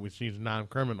non-felony, which means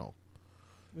non-criminal.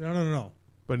 No.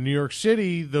 But in New York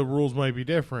City, the rules might be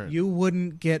different. You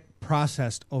wouldn't get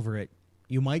processed over it.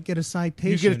 You might get a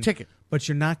citation. You get a ticket. But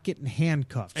you're not getting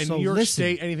handcuffed. In so New York listen,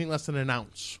 State, anything less than an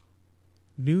ounce.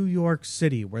 New York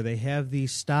City, where they have the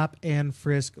stop and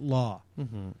frisk law.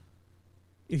 Mm-hmm.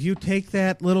 If you take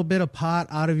that little bit of pot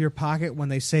out of your pocket when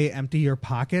they say empty your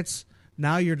pockets,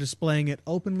 now you're displaying it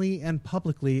openly and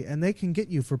publicly, and they can get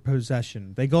you for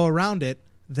possession. They go around it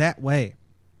that way.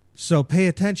 So pay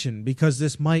attention, because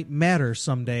this might matter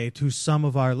someday to some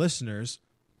of our listeners.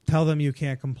 Tell them you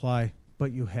can't comply,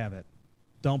 but you have it.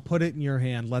 Don't put it in your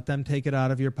hand. Let them take it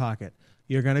out of your pocket.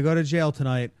 You're going to go to jail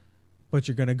tonight, but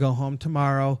you're going to go home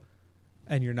tomorrow,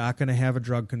 and you're not going to have a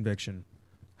drug conviction.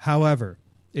 However,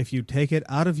 if you take it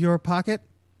out of your pocket,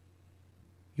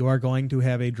 you are going to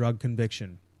have a drug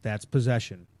conviction. That's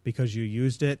possession, because you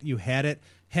used it, you had it.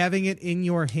 Having it in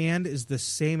your hand is the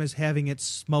same as having it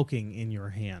smoking in your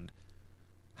hand.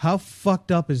 How fucked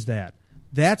up is that?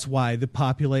 That's why the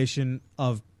population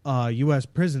of U.S.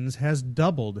 prisons has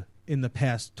doubled in the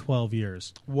past 12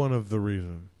 years. One of the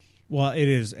reasons. Well, it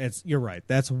is. You're right.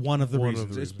 That's one of the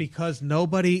reasons. It's because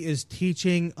nobody is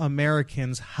teaching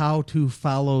Americans how to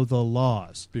follow the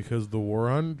laws. Because the war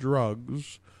on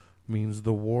drugs means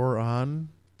the war on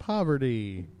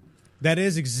poverty. That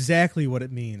is exactly what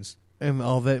it means. And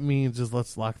all that means is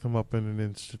let's lock them up in an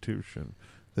institution.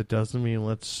 That doesn't mean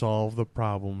let's solve the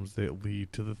problems that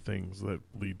lead to the things that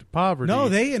lead to poverty. No,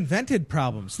 they invented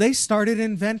problems. They started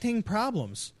inventing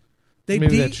problems.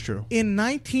 Maybe that's true. In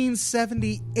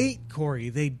 1978, Cory,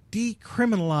 they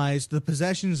decriminalized the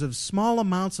possessions of small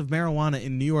amounts of marijuana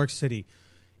in New York City.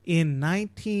 In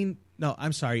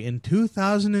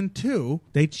 2002,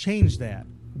 they changed that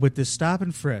with the stop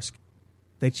and frisk.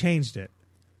 They changed it.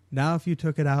 Now, if you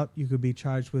took it out, you could be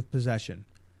charged with possession.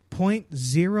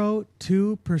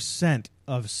 0.02%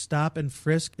 of stop and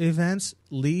frisk events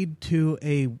lead to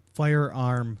a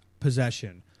firearm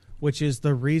possession, which is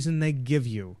the reason they give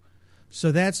you.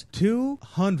 So that's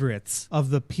 2/100ths of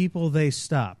the people they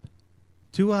stop.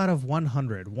 2 out of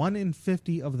 100. 1 in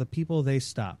 50 of the people they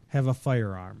stop have a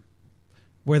firearm.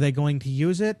 Were they going to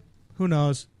use it? Who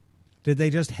knows? Did they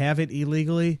just have it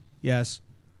illegally? Yes.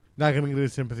 Not going to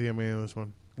get sympathy on me on this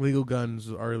one. Legal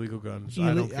guns are illegal guns.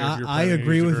 I don't care if you're I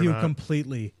agree with you not.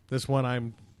 completely. This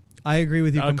one, I agree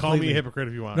with you completely. Call me a hypocrite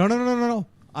if you want. No.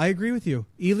 I agree with you.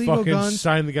 Illegal Fucking guns.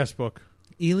 sign the guest book.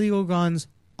 Illegal guns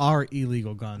are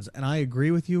illegal guns, and I agree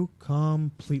with you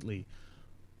completely.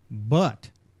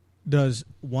 But does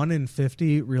 1 in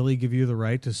 50 really give you the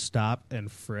right to stop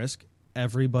and frisk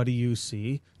everybody you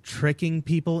see, tricking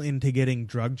people into getting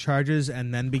drug charges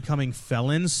and then becoming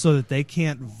felons so that they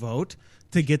can't vote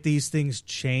to get these things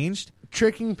changed?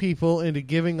 Tricking people into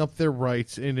giving up their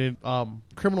rights and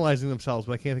criminalizing themselves,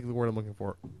 but I can't think of the word I'm looking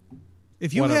for.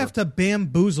 If you have to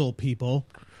bamboozle people...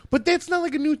 But that's not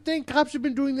like a new thing. Cops have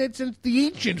been doing that since the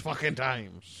ancient fucking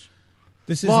times.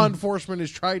 Law enforcement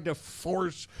has tried to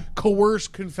coerce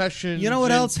confessions. You know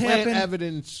what else happened?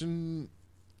 Evidence and...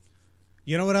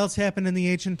 You know what else happened in the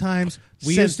ancient times?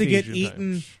 We used to get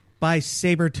eaten by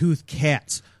saber-toothed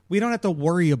cats. We don't have to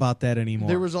worry about that anymore.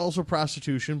 There was also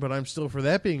prostitution, but I'm still for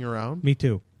that being around. Me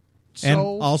too. So, and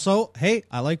also, hey,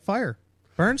 I like fire.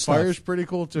 Burn stuff. Fire's pretty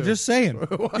cool too. Just saying.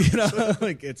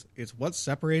 Like it's what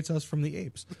separates us from the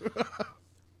apes.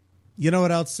 You know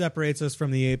what else separates us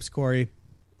from the apes, Corey?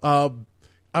 I'm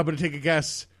going to take a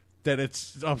guess that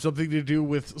it's something to do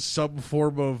with some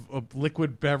form of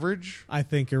liquid beverage. I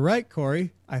think you're right,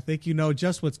 Corey. I think you know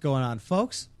just what's going on,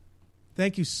 folks.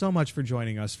 Thank you so much for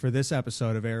joining us for this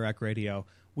episode of AirWreck Radio.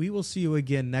 We will see you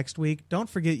again next week. Don't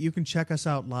forget, you can check us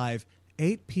out live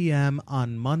 8 p.m.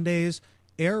 on Mondays,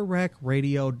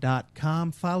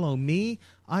 AirWreckRadio.com. Follow me.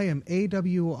 I am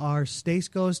AWR Stace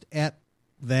Ghost at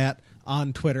that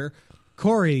on Twitter.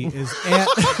 Cory is at...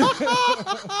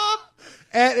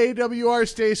 at AWR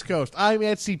Stace Coast. I'm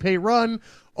at CPay Run.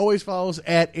 Always follows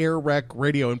at AirWreck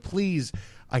Radio. And please,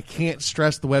 I can't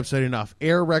stress the website enough.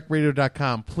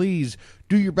 AirWreckRadio.com. Please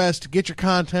do your best to get your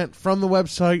content from the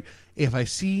website. If I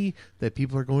see that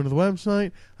people are going to the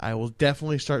website, I will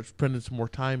definitely start spending some more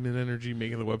time and energy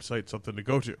making the website something to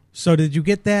go to. So did you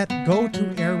get that? Go to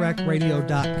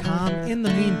AirWreckRadio.com. In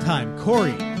the meantime,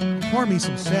 Cory, pour me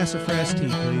some sassafras tea,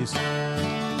 please.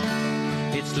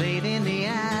 It's late in the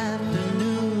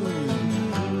afternoon,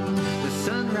 the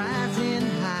sun rising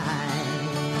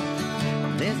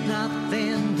high. There's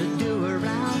nothing to do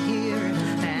around here,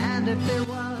 and if there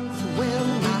was,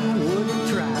 well, I wouldn't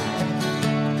try.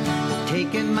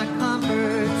 Taking my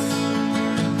comforts,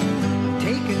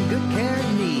 taking good care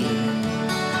of me.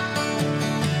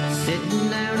 Sitting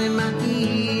down in my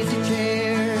easy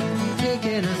chair,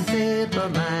 taking a sip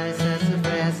of my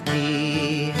sassafras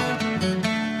tea.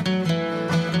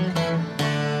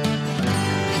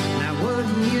 Now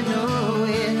wouldn't you know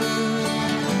it,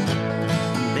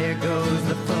 there goes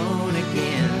the phone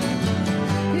again.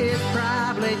 It's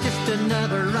probably just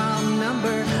another wrong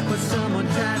number, but someone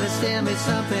tried to sell me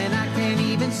something I can't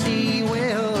even see.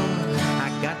 Well, I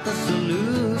got the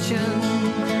solution,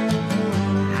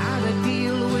 how to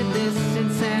deal with this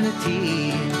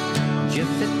insanity.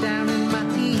 Just sit down in my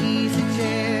easy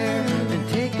chair and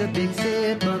take a big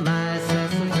sip of my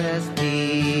sassafras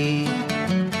tea.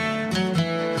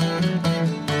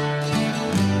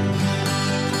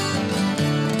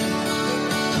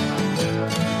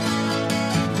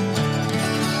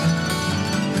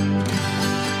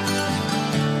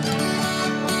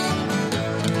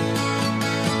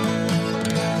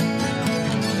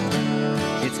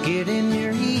 It's getting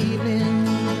near evening,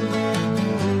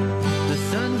 the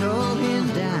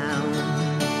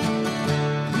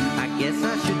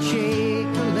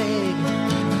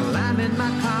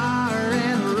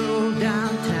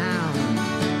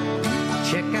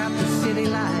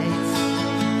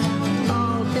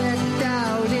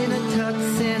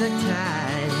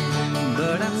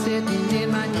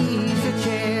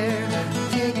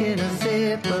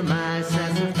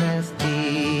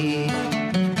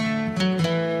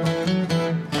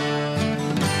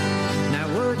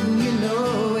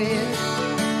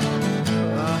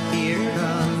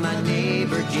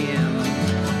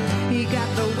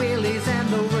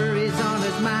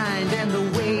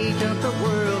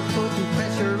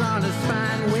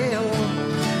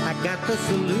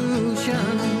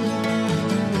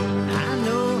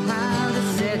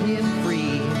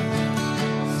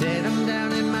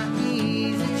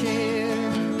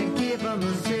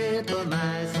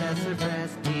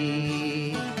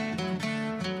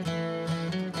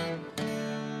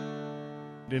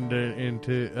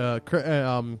into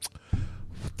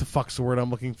what the fuck's the word I'm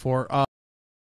looking for?